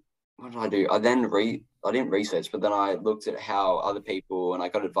what did I do? I didn't research, but then I looked at how other people, and I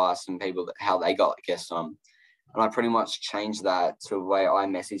got advice from people that how they got guests on, and I pretty much changed that to the way I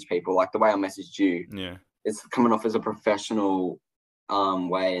message people, like the way I messaged you. Yeah. It's coming off as a professional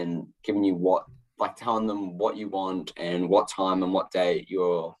way and giving you what, like telling them what you want and what time and what day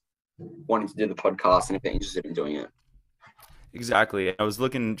you're wanting to do the podcast and if they're interested in doing it. Exactly. I was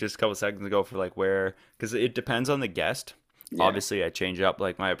looking just a couple seconds ago for like where, because it depends on the guest. Yeah, Obviously, I change up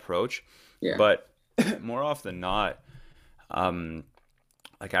like my approach, yeah, but more often than not, um,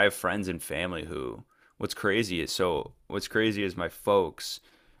 like I have friends and family who, what's crazy is my folks,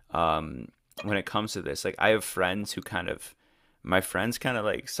 um, when it comes to this, like I have friends who kind of, my friends kind of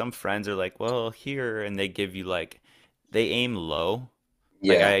like, some friends are like, well, here, and they give you like, they aim low.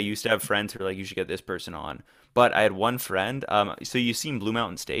 Like yeah, I used to have friends who were like, you should get this person on. But I had one friend. So you seen Blue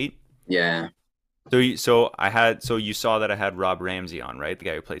Mountain State? yeah, So you saw that I had Rob Ramsey on, right? The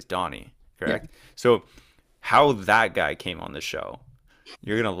guy who plays Donnie, yeah, correct? So how that guy came on the show,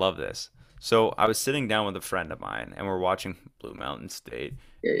 you're gonna love this. So I was sitting down with a friend of mine, and we're watching Blue Mountain State,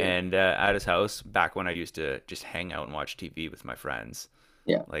 yeah, yeah, and at his house back when I used to just hang out and watch TV with my friends.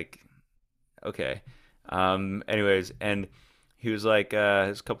 yeah, Like, okay. Anyways, and he was like, it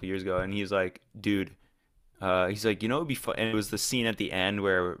was a couple years ago, and he's like, dude, he's like, it'd be fun. And it was the scene at the end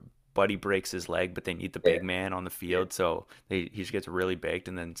where Buddy breaks his leg, but they need the yeah, big man on the yeah. field, so he just gets really baked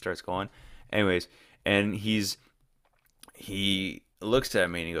and then starts going. Anyways, and he looks at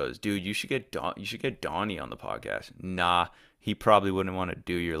me and he goes, dude, you should get Donnie on the podcast. Nah, he probably wouldn't want to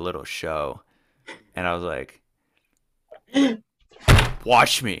do your little show. And I was like,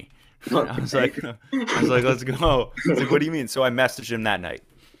 watch me. Not I the was big. like, let's go. He's like, what do you mean? So I messaged him that night.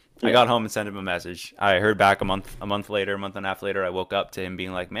 I Yeah, got home and sent him a message. I heard back a month later, a month and a half later. I woke up to him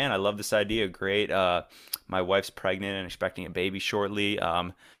being like, "Man, I love this idea. Great. My wife's pregnant and expecting a baby shortly.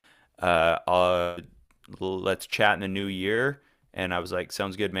 Uh, uh, let's chat in the new year." And I was like,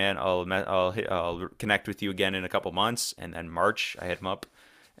 "Sounds good, man. I'll connect with you again in a couple months." And then March, I hit him up,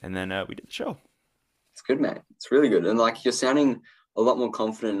 and then we did the show. it's good, man. It's really good. And like you're sounding a lot more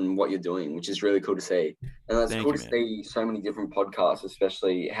confident in what you're doing, which is really cool to see. And it's Thank cool you, to man. see so many different podcasts,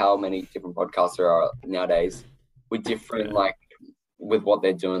 especially how many different podcasts there are nowadays with different, Yeah, like, with what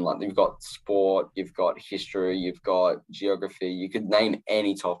they're doing. Like, you've got sport, you've got history, you've got geography. You could name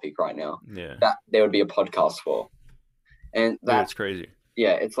any topic right now yeah, that there would be a podcast for. And dude, that, it's crazy.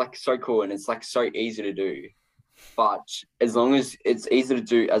 yeah, it's like so cool and it's like so easy to do. But as long as it's easy to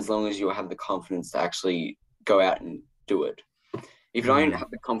do, as long as you have the confidence to actually go out and do it. If you don't Hmm. have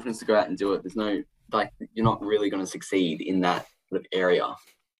the confidence to go out and do it, there's no, like, you're not really going to succeed in that sort of area.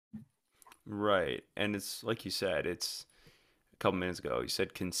 Right, and it's like you said, it's a couple minutes ago. You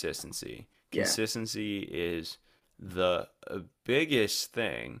said consistency. Yeah, Consistency is the biggest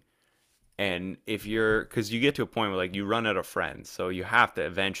thing. And if you're, because you get to a point where like you run out of friends, so you have to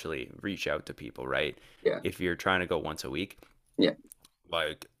eventually reach out to people, right? yeah, If you're trying to go once a week, yeah,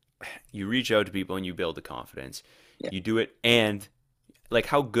 like you reach out to people and you build the confidence. yeah, You do it, and like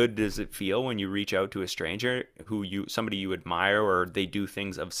how good does it feel when you reach out to a stranger somebody you admire, or they do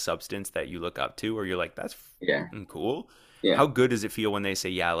things of substance that you look up to, or you're like, that's yeah, cool. yeah, How good does it feel when they say,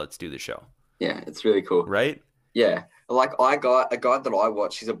 yeah, let's do the show, yeah. It's really cool. right? Yeah, like I got a guy that I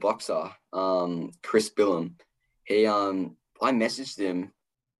watch. He's a boxer, Chris Billum. I messaged him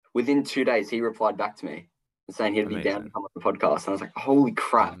within 2 days. He replied back to me saying he'd be down to Amazing. come on the podcast. And I was like, holy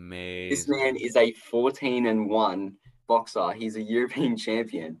crap! This man Amazing. is a 14-1 boxer. He's a European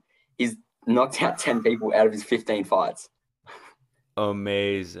champion. He's knocked out 10 people out of his 15 fights.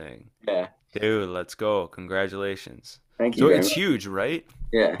 Amazing. Yeah, Dude, let's go. Congratulations. thank you So very it's much. huge, right?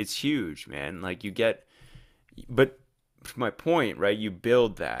 Yeah, It's huge, man. Like you get, but to my point, right? You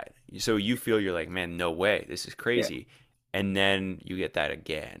build that. So you feel you're like, man, no way. This is yeah, crazy. And then you get that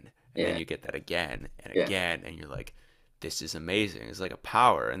again. And then yeah, you get that again and yeah, again. And you're like, this is amazing. It's like a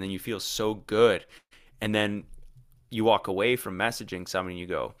power. And then you feel so good. And then you walk away from messaging someone and you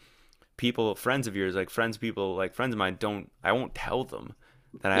go, people, friends of yours, like friends of mine I won't tell them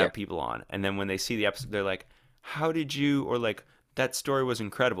that I yeah, have people on. And then when they see the episode, they're like, how did you, or like, that story was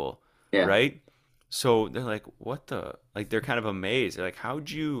incredible, yeah, right? So they're like, what the? Like they're kind of amazed. They're like,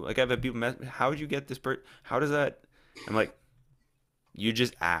 how'd you? Like I've had people, how'd you get this bird? How does that? I'm like, you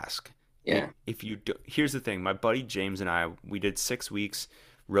just ask. Yeah. If you do, here's the thing. My buddy James and I, we did 6 weeks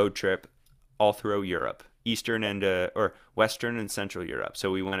road trip all through Europe, Eastern and or Western and Central Europe.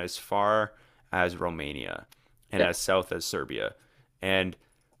 So we went as far as Romania and Yeah. as south as Serbia, and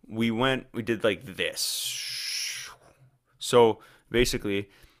we did like this. So basically,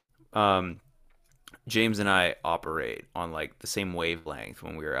 um, James and I operate on like the same wavelength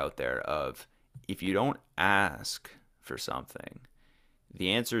when we were out there of if you don't ask for something,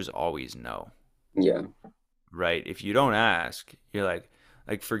 the answer is always no, Yeah. right? If you don't ask, you're like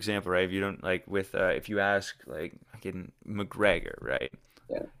for example, right? If you don't like with if you ask like in McGregor, right?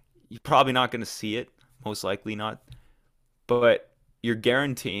 Yeah. You're probably not going to see it, most likely not, but you're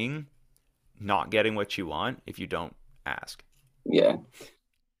guaranteeing not getting what you want if you don't ask. Yeah.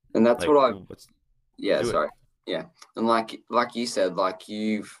 And that's Like, what I what's yeah, do it, sorry. Yeah. And like you said, like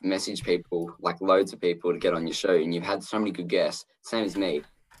you've messaged people, like loads of people to get on your show and you've had so many good guests, same as me.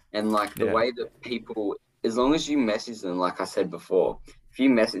 And like the yeah, way that people, as long as you message them, like I said before, if you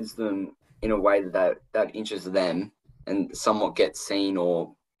message them in a way that interests them and somewhat gets seen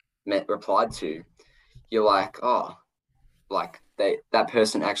or replied to, you're like, oh, like that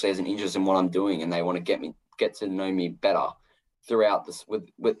person actually has an interest in what I'm doing and they want to get to know me better throughout this with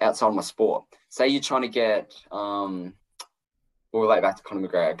outside of my sport. Say you're trying to get we'll relate back to Conor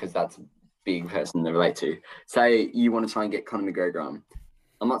McGregor because that's a big person to relate to. Say you want to try and get Conor McGregor on.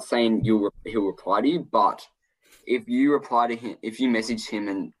 I'm not saying he'll reply to you, but if you reply to him, if you message him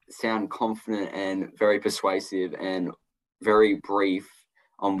and sound confident and very persuasive and very brief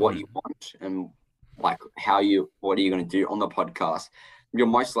on what mhm, you want and like what are you going to do on the podcast, you're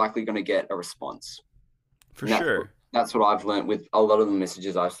most likely going to get a response. for And sure. that's what I've learned with a lot of the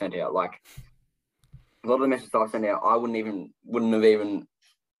messages I've sent out. Like a lot of the messages I've sent out, I wouldn't have even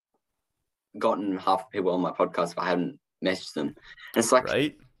gotten half the people on my podcast if I hadn't messaged them. And it's like,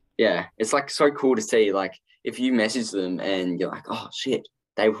 Right? yeah, it's like so cool to see. Like if you message them and you're like, oh shit,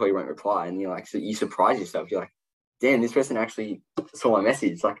 they probably won't reply, and you're like, so you surprise yourself. You're like, damn, this person actually saw my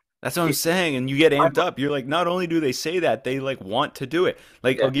message. Like, That's what I'm it, saying. And you get I, amped up. You're like, not only do they say that, they like want to do it.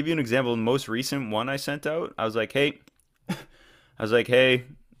 Like, yeah, I'll give you an example. The most recent one I sent out, I was like, hey, I was like, hey,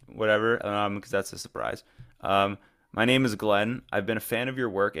 whatever, because that's a surprise. Um, my name is Glenn. I've been a fan of your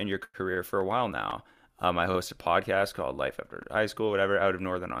work and your career for a while now. I host a podcast called Life After High School, whatever, out of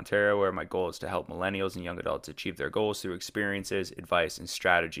Northern Ontario, where my goal is to help millennials and young adults achieve their goals through experiences, advice, and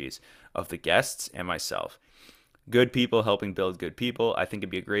strategies of the guests and myself. Good people helping build good people. I think it'd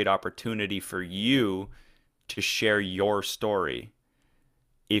be a great opportunity for you to share your story.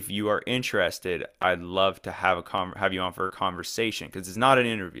 If you are interested, I'd love to have you on for a conversation because it's not an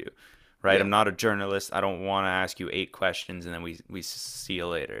interview, right? yeah, I'm not a journalist. I don't want to ask you 8 questions and then we see you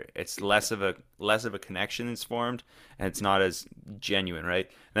later. It's less of a connection that's formed and it's not as genuine, right?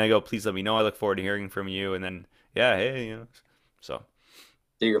 And I go, please let me know. I look forward to hearing from you. And then yeah, hey, so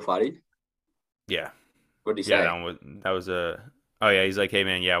do you reply to you? yeah, What do you yeah, say? that was a oh yeah. He's like, hey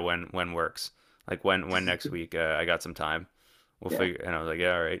man, yeah, when works? Like when next week? I got some time. We'll Yeah, figure. And I was like,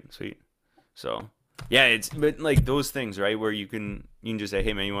 yeah, all right, sweet. So yeah, it's but like those things, right? Where you can just say,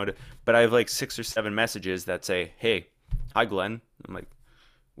 hey man, you want to? But I have like 6 or 7 messages that say, hey, hi Glenn. I'm like,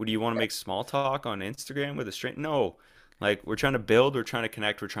 what do you want to make small talk on Instagram with a straight? No, like we're trying to build, we're trying to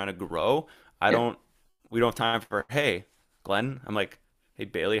connect, we're trying to grow. I yeah, don't. We don't have time for hey, Glenn. I'm like, hey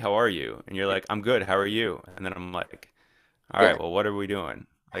Bailey, how are you? And you're yeah, like, I'm good. How are you? And then I'm like, all yeah. right, well, what are we doing?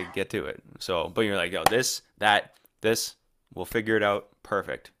 Like, get to it. So, but you're like, yo, this, we'll figure it out.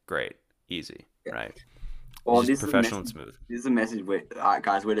 Perfect. Great. Easy. Yeah. Right. It's Well, just this is a professional and message. smooth. This is a message. All right,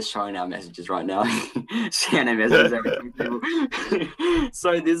 guys, we're just showing our messages right now. Sharing our messages every time people.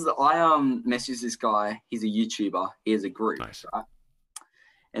 So I messaged this guy. He's a YouTuber. He has a group, Nice. right?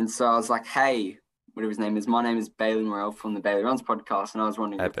 And so I was like, hey, whatever his name is, my name is Bailey Morell from the Bailey Runs podcast, and I was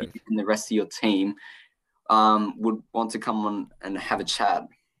wondering if you Epic. and the rest of your team would want to come on and have a chat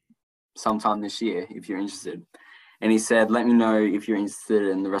sometime this year if you're interested. And he said, let me know if you're interested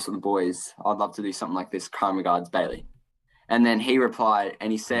in the rest of the boys. I'd love to do something like this. Kind regards, Bailey. And then he replied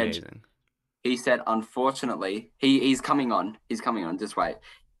and Amazing. he said, unfortunately, he's coming on. He's coming on. Just wait.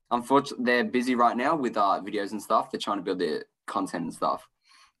 Unfortunately, they're busy right now with videos and stuff. They're trying to build their content and stuff.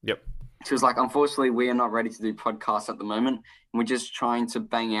 Yep. She was like, unfortunately, we are not ready to do podcasts at the moment. And we're just trying to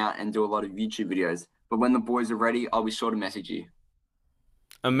bang out and do a lot of YouTube videos. But when the boys are ready, I'll be sure to message you.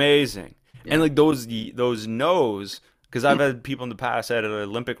 Amazing. And Yeah. like those no's, because I've had people in the past at an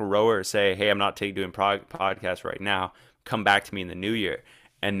Olympic rower say, "Hey, I'm not doing podcast right now. Come back to me in the new year."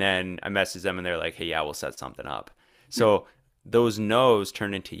 And then I message them and they're like, hey, yeah, we'll set something up. So those no's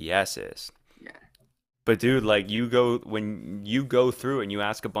turn into yeses. Yeah. But dude, like when you go through and you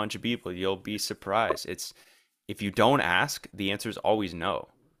ask a bunch of people, you'll be surprised. It's if you don't ask, the answer is always no.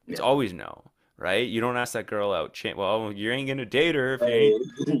 It's Yeah. always no, right? You don't ask that girl out. Well, you ain't gonna date her if you Hey.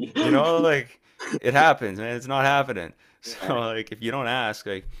 ain't, like it happens, man. It's not happening. So Yeah. like if you don't ask,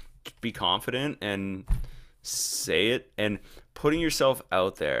 like be confident and say it and putting yourself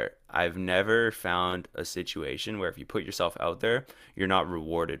out there. I've never found a situation where if you put yourself out there, you're not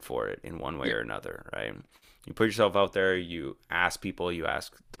rewarded for it in one way Yeah. or another, right? You put yourself out there, you ask people, you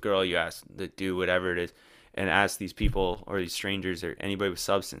ask the girl, you ask the dude, whatever it is, and ask these people or these strangers or anybody with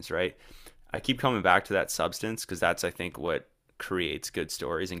substance, right? I keep coming back to that substance because that's, I think, what creates good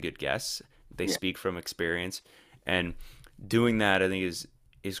stories and good guests. They Yeah. speak from experience, and doing that, I think,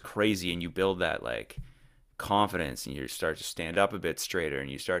 is crazy, and you build that like confidence and you start to stand up a bit straighter and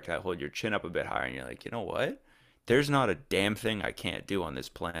you start to hold your chin up a bit higher and you're like, you know what? There's not a damn thing I can't do on this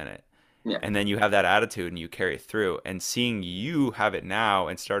planet. Yeah. And then you have that attitude and you carry it through. And seeing you have it now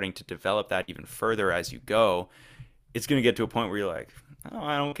and starting to develop that even further as you go, it's going to get to a point where you're like, oh,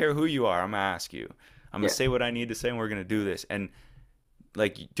 I don't care who you are. I'm going to ask you. I'm going Yeah. to say what I need to say and we're going to do this. And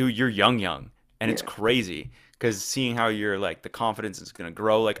like, dude, you're young, and it's Yeah. crazy because seeing how you're like the confidence is gonna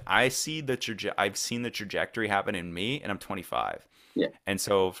grow. Like I see the I've seen the trajectory happen in me, and I'm 25, Yeah. and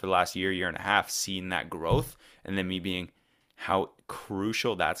so for the last year and a half, seeing that growth, and then me being how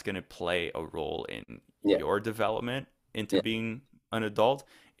crucial that's gonna play a role in Yeah. your development into Yeah. being an adult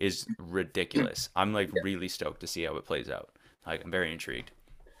is ridiculous. I'm like Yeah. really stoked to see how it plays out. Like I'm very intrigued.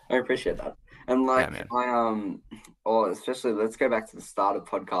 I appreciate that. And Yeah, like man. or especially let's go back to the start of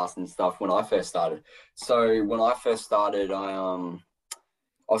podcast and stuff when I first started. So when I first started, I'll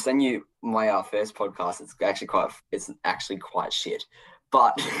send you my first podcast. It's actually quite shit.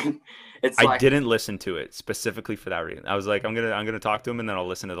 But it's I like didn't listen to it specifically for that reason. I was like, I'm gonna talk to him and then I'll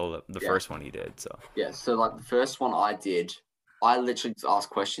listen to the yeah, first one he did. So yeah. So like the first one I did, I literally just asked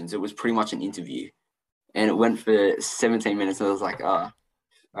questions. It was pretty much an interview. And it went for 17 minutes. And I was like, all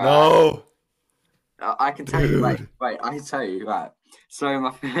right. no, I can tell you, dude. I can tell you, right. So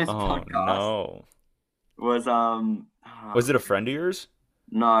my first Oh podcast no. was Was it a friend of yours?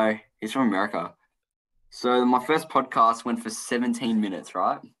 no, he's from America. So my first podcast went for 17 minutes,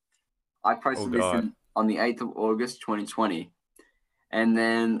 right? I Oh posted this God. on the 8th of August 2020. And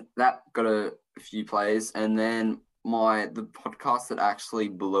then that got a few plays. And then the podcast that actually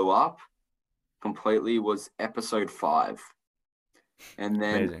blew up completely was episode 5. And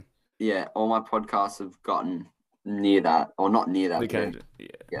then Amazing. yeah, all my podcasts have gotten near that, or not near that, They but they're, kind of, yeah.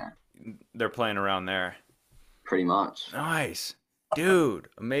 yeah, They're playing around there. pretty much. Nice, dude.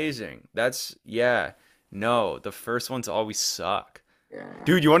 Amazing. That's yeah. No, the first ones always suck. Yeah.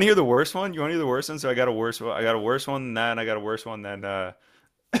 Dude, you want to hear the worst one? You want to hear the worst one? So I got a worse one. I got a worse one than that, and I got a worse one than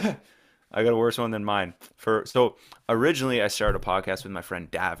I got a worse one than mine. So originally I started a podcast with my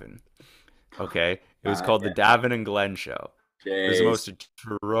friend Davin. Okay. It was called the Yeah. Davin and Glenn Show. It was the Jeez. most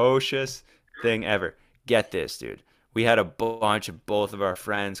atrocious thing ever. Get this, dude. We had a bunch of both of our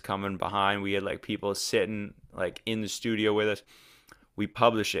friends coming behind. We had like people sitting like in the studio with us. We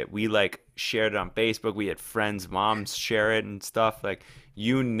published it. We like shared it on Facebook. We had friends, moms share it and stuff. Like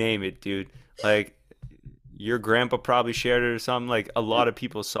you name it, dude. Like your grandpa probably shared it or something. Like a lot of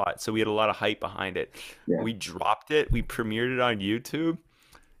people saw it. So we had a lot of hype behind it. Yeah. We dropped it. We premiered it on YouTube.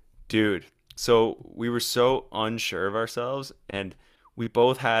 Dude, so we were so unsure of ourselves, and we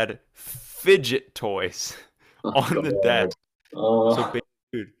both had fidget toys Oh, on the God. desk. So, Oh,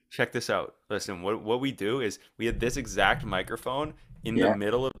 dude, check this out. Listen, what we do is we had this exact microphone in the yeah.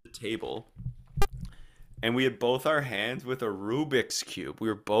 middle of the table, and we had both our hands with a Rubik's Cube. We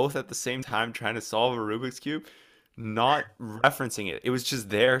were both at the same time trying to solve a Rubik's Cube, not referencing it. It was just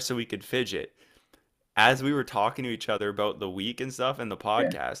there so we could fidget. As we were talking to each other about the week and stuff and the Yeah.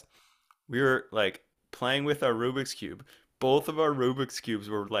 podcast, we were like playing with our Rubik's Cube. Both of our Rubik's Cubes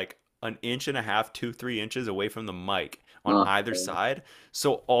were like an inch and a half, 2, 3 inches away from the mic on Oh, either God. side.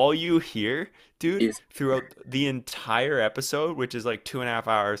 So all you hear, dude, Is throughout the entire episode, which is like 2.5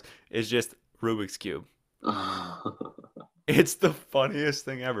 hours, is just Rubik's Cube. It's the funniest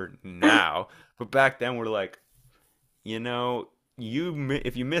thing ever now. But back then, we're like, you know,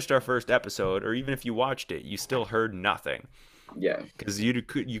 if you missed our first episode, or even if you watched it, you still heard nothing yeah. because you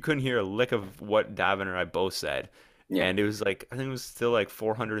couldn't hear a lick of what Davin or I both said, Yeah. and it was like I think it was still like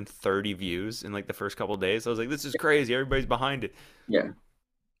 430 views in like the first couple of days. I was like, this is crazy. Everybody's behind it. Yeah.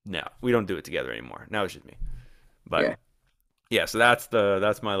 No, we don't do it together anymore. Now it's just me. But Yeah. yeah, so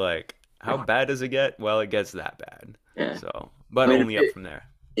that's my like. How bad does it get? Well, it gets that bad. Yeah. So, I but mean, only up from there.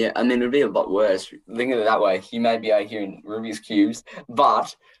 Yeah, I mean, it'd be a lot worse. Think of it that way. You may be out here in Rubik's Cubes,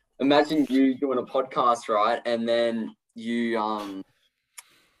 but imagine you doing a podcast, right? And then you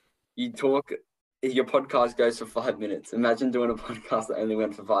talk, your podcast goes for 5 minutes. Imagine doing a podcast that only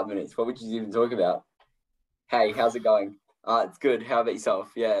went for 5 minutes. What would you even talk about? Hey, how's it going? It's good. How about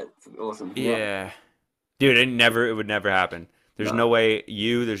yourself? Yeah, it's awesome. You know, Yeah. Dude, it would never happen. There's no, no way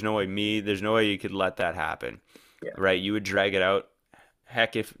there's no way me, there's no way you could let that happen. yeah, Right? You would drag it out.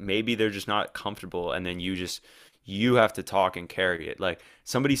 Heck, if maybe they're just not comfortable and then you have to talk and carry it. Like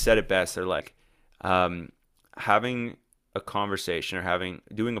somebody said it best, they're like, um, having a conversation or having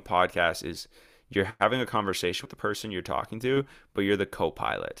doing a podcast is you're having a conversation with the person you're talking to, but you're the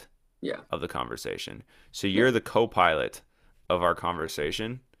co-pilot yeah, of the conversation. So yeah, you're the co-pilot of our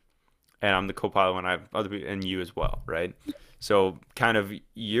conversation, and I'm the co-pilot when I have other people, and you as well, right? So kind of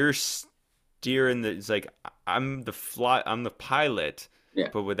you're steering the. It's like I'm the pilot, yeah,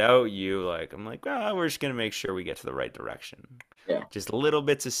 but without you, like I'm like, well, we're just gonna make sure we get to the right direction. yeah, Just little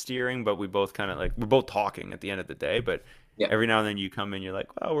bits of steering, but we both kind of like we're both talking at the end of the day, but. yeah, Every now and then you come in, you're like,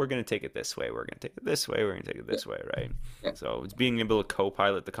 well, we're going to take it this way. We're going to take it this way. We're going to take it yeah, this way, right? yeah, So it's being able to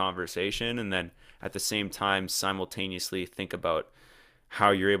co-pilot the conversation and then at the same time simultaneously think about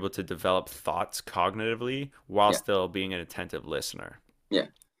how you're able to develop thoughts cognitively while yeah, still being an attentive listener. yeah,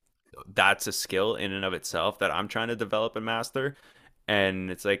 That's a skill in and of itself that I'm trying to develop and master. And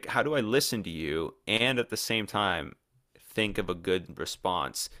it's like, how do I listen to you and at the same time think of a good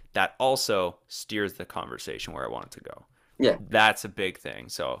response that also steers the conversation where I want it to go? yeah. That's a big thing.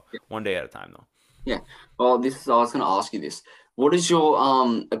 So one day at a time, though. Yeah. Well, I was going to ask you this. What is your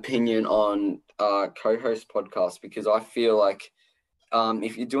opinion on co-host podcasts? Because I feel like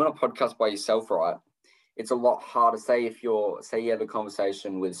if you're doing a podcast by yourself, right, it's a lot harder. Say you have a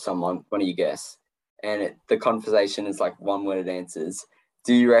conversation with someone, one of your guests, and the conversation is like one-word answers.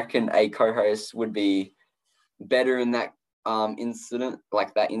 Do you reckon a co-host would be better in that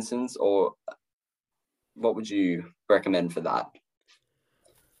instance, or what would you recommend for that?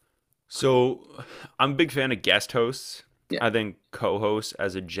 So I'm a big fan of guest hosts. Yeah. I think co-hosts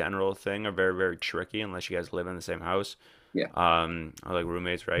as a general thing are very, very tricky unless you guys live in the same house. Yeah. Or like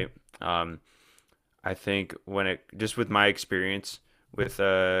roommates, right? I think when it just with my experience with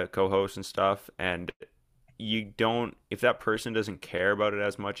co-hosts and stuff, and you don't if that person doesn't care about it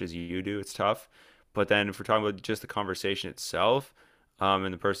as much as you do, it's tough. But then if we're talking about just the conversation itself,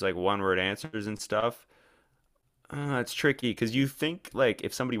 and the person like one word answers and stuff, it's tricky because you think like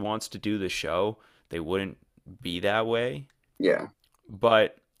if somebody wants to do the show, they wouldn't be that way. Yeah.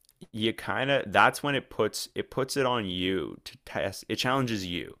 But you kind of that's when it puts it on you to test. It challenges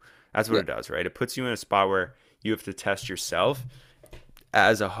you. That's what Yeah. it does, right? It puts you in a spot where you have to test yourself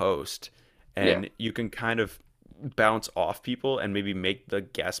as a host, Yeah. and you can kind of bounce off people and maybe make the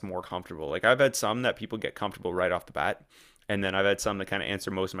guest more comfortable. Like I've had some that people get comfortable right off the bat, and then I've had some that kind of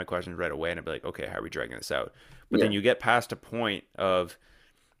answer most of my questions right away, and I'd be like, okay, how are we dragging this out? But Yeah. then you get past a point of,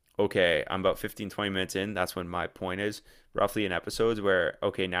 okay, I'm about 15, 20 minutes in. That's when my point is roughly in episodes where,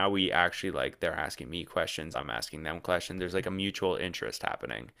 okay, now we actually like they're asking me questions, I'm asking them questions. There's like a mutual interest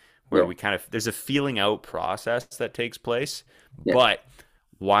happening where Yeah. we kind of, there's a feeling out process that takes place. Yeah. But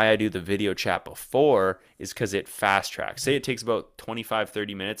why I do the video chat before is because it fast tracks. Say it takes about 25,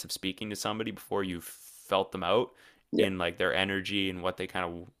 30 minutes of speaking to somebody before you've felt them out Yeah. in like their energy and what they kind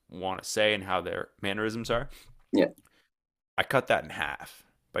of want to say and how their mannerisms are. Yeah. I cut that in half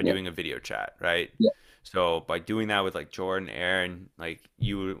by Yeah. doing a video chat, right? Yeah. So by doing that with like Jordan, Aaron, like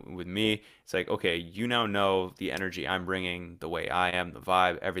you with me, it's like, okay, you now know the energy I'm bringing, the way I am, the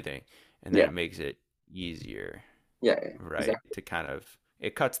vibe, everything. And then Yeah. it makes it easier, Yeah. Yeah. right? Exactly. To kind of,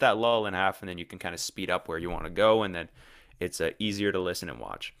 it cuts that lull in half and then you can kind of speed up where you want to go. And then it's easier to listen and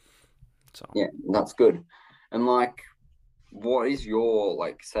watch. So. Yeah. That's good. And like, what is your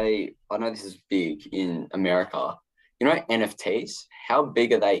like? Say, I know this is big in America. You know, NFTs. How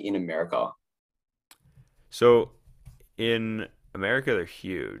big are they in America? So in America, they're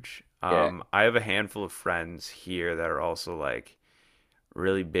huge. Yeah. I have a handful of friends here that are also like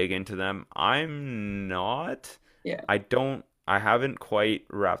really big into them. I'm not. Yeah. I haven't quite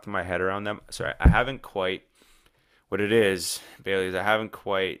wrapped my head around them. Sorry, I haven't quite, what it is, Bailey, is I haven't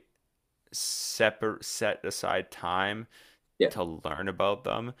quite set aside time Yeah. to learn about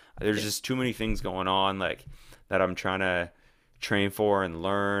them. There's just too many things going on like that I'm trying to train for and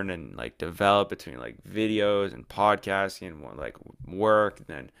learn and like develop between like videos and podcasting and like work and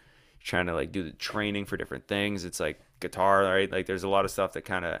then trying to like do the training for different things. It's like guitar, right? Like there's a lot of stuff that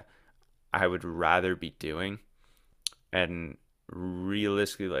kind of I would rather be doing. And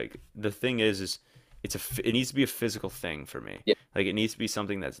realistically, like the thing is it needs to be a physical thing for me. Yeah. Like it needs to be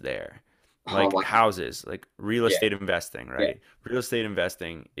something that's there. Oh, Like like houses, like real yeah, estate investing, yeah, right? Real estate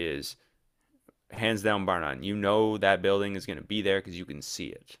investing is hands down bar none. You know that building is going to be there because you can see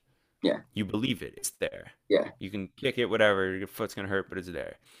it. yeah, You believe it. It's there. yeah, You can kick it, whatever. Your foot's going to hurt, but it's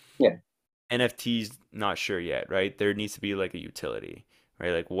there. yeah, NFTs, not sure yet, right? There needs to be like a utility,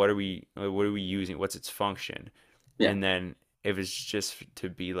 right? Like what are we using? What's its function? yeah. And then if it's just to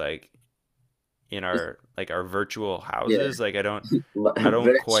be like in Just our virtual yeah. houses, like I don't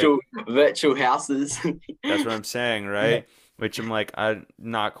quite, Virtual houses. that's what I'm saying, Yeah, right? Which I'm like, I'm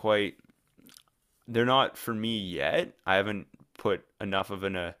not quite, they're not for me yet. Put enough of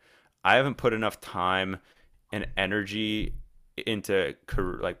an I haven't put enough time and energy into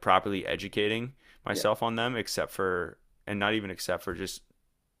like properly educating yeah, myself on them, except for, and not even except for, just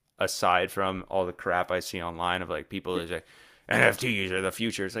aside from all the crap I see online of like people is like NFTs are the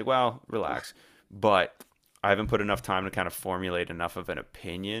future. It's like, well, relax. But I haven't put enough time to kind of formulate enough of an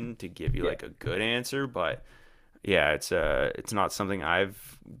opinion to give you yeah, like a good answer. But yeah, it's not something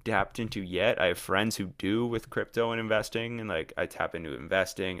I've tapped into yet. I have friends who do with crypto and investing, and like I tap into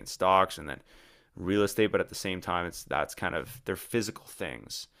investing and stocks and then real estate, but at the same time, that's kind of they're physical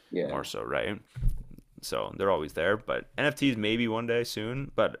things yeah, more so, right? So they're always there, but NFTs maybe one day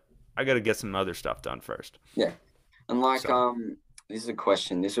soon, but I got to get some other stuff done first. yeah. And like So this is a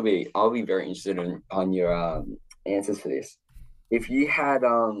question. I'll be very interested in on your answers for this. If you had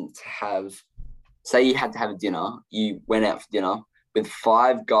to have, say you had to have a dinner, you went out for dinner with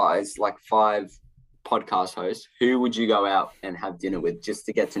five guys, like five podcast hosts, who would you go out and have dinner with just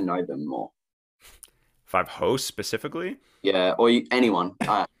to get to know them more? five hosts specifically, Yeah, or anyone.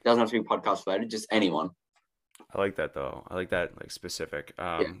 Doesn't have to be podcast related, just anyone. I like that though. I like that like specific.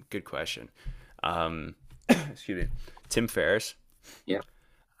 Yeah, Good question. Um, excuse me, Tim Ferriss. yeah,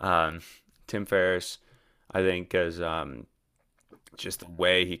 Um, Tim Ferriss, I think, because just the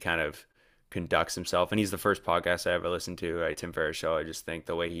way he kind of conducts himself, and he's the first podcast I ever listened to, right? Tim Ferriss show. I just think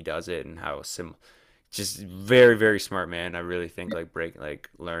the way he does it and how just very very smart man. I really think yeah, like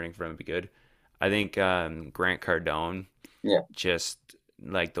learning from him would be good. I think Grant Cardone, yeah, just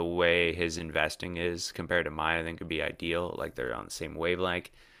like the way his investing is compared to mine, I think would be ideal. Like they're on the same wavelength.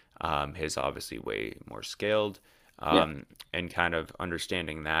 His obviously way more scaled, yeah, and kind of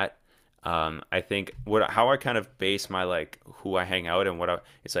understanding that. I think what how I kind of base my like who I hang out and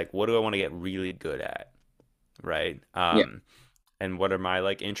it's like what do I want to get really good at, right? yeah, And what are my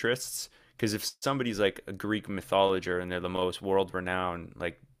like interests? Because if somebody's like a Greek mythologer and they're the most world renowned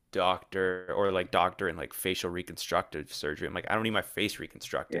like doctor or like doctor in like facial reconstructive surgery, I'm like I don't need my face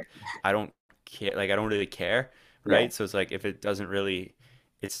yeah, reconstructed. I don't care. Like I don't really care, yeah, right? So it's like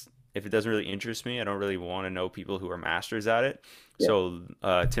it's if it doesn't really interest me, I don't really want to know people who are masters at it. yeah. So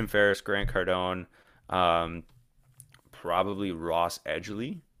Tim Ferriss, Grant Cardone, um, probably Ross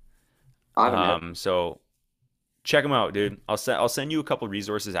Edgley. I haven't heard. So check them out, dude. I'll send you a couple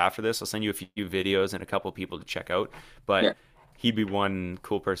resources after this. I'll send you a few videos and a couple people to check out. Yeah, But he'd be one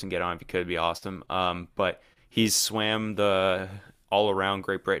cool person to get on if he could. Be awesome. But he's swam the all around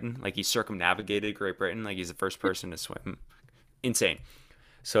Great Britain. Like he circumnavigated Great Britain. Like he's the first person to swim. Insane.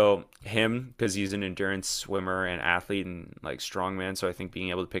 So him, because he's an endurance swimmer and athlete and like strongman, so I think being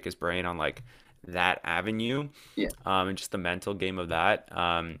able to pick his brain on like that avenue, yeah. and just the mental game of that,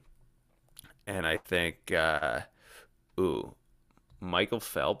 and I think, ooh, Michael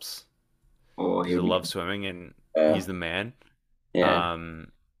Phelps, Or because I he'll be. love swimming and Uh, he's the man, yeah.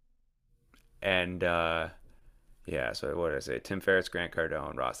 um, and yeah. So what did I say? Tim Ferriss, Grant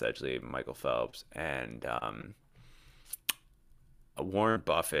Cardone, Ross Edgley, Michael Phelps, and Warren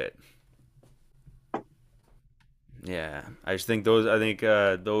Buffett. Yeah, I just think those. I think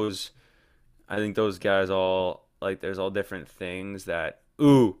those guys all like. There's all different things that.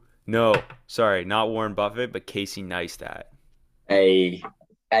 Ooh, no, sorry, not Warren Buffett, but Casey Neistat. Hey,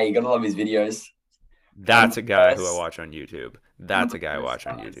 hey, you gotta love his videos. One of That's a the guy who I first, watch on YouTube. one of That's the a guy I first watch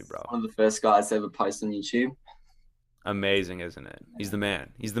on YouTube, guys, bro. one of the first guys to ever post on YouTube. Amazing, isn't it? He's the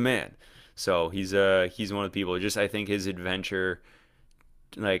man. He's the man. So he's one of the people. Just I think his adventure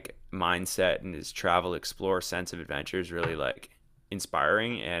like mindset and his travel explore sense of adventure is really like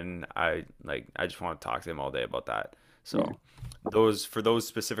inspiring, and I just want to talk to him all day about that. Yeah, So those for those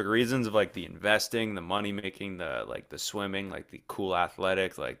specific reasons of like the investing, the money making, the like the swimming, like the cool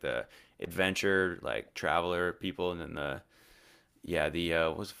athletic, like the adventure, like traveler people, and then the yeah, the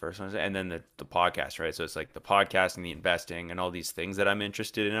what was the first one? And then the podcast, right? So it's like the podcast and the investing and all these things that I'm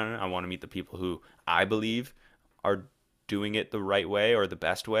interested in. I want to meet the people who I believe are doing it the right way or the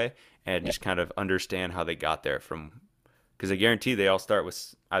best way, and yeah, just kind of understand how they got there from. Because I guarantee they all start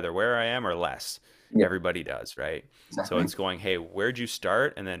with either where I am or less, Yeah, everybody does, right? So exactly. it's going, hey, where'd you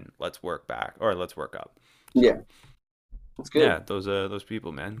start? And then let's work back or let's work up. So Yeah, that's good. yeah, those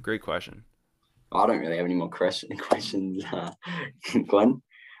people, man. Great question. I don't really have any more questions, Glenn.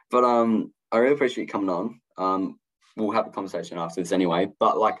 But I really appreciate you coming on. We'll have a conversation after this anyway.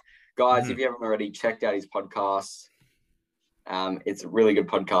 But like, guys, Hmm. if you haven't already checked out his podcast, it's a really good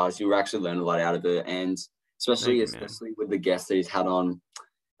podcast. You'll actually learn a lot out of it, and Thank especially you, man. especially with the guests that he's had on.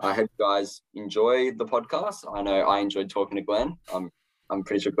 I hope you guys enjoy the podcast. I know I enjoyed talking to Glenn. I'm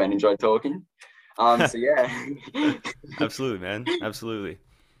pretty sure Glenn enjoyed talking. So yeah. Absolutely, man. Absolutely.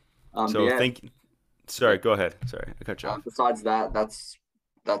 But So yeah, sorry, go ahead. Sorry, I cut you off. besides that, that's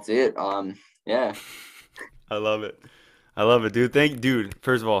it. Yeah. I love it. I love it, dude. Dude,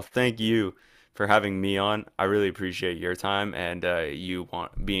 first of all, thank you for having me on. I really appreciate your time and you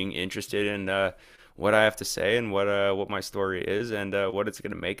being interested in what I have to say and what my story is and what it's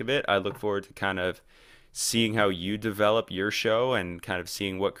gonna make of it. I look forward to kind of seeing how you develop your show and kind of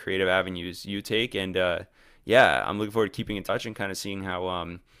seeing what creative avenues you take. And yeah, I'm looking forward to keeping in touch and kind of seeing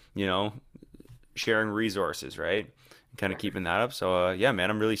how you know, sharing resources, right? Kind of keeping that up. So yeah, man,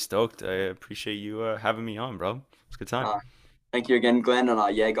 I'm really stoked. I appreciate you having me on, bro. It's a good time. Uh, Thank you again, Glenn.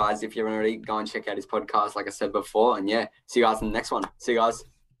 And yeah, guys, if you haven't already, go and check out his podcast, like I said before. And yeah, see you guys in the next one. See you guys.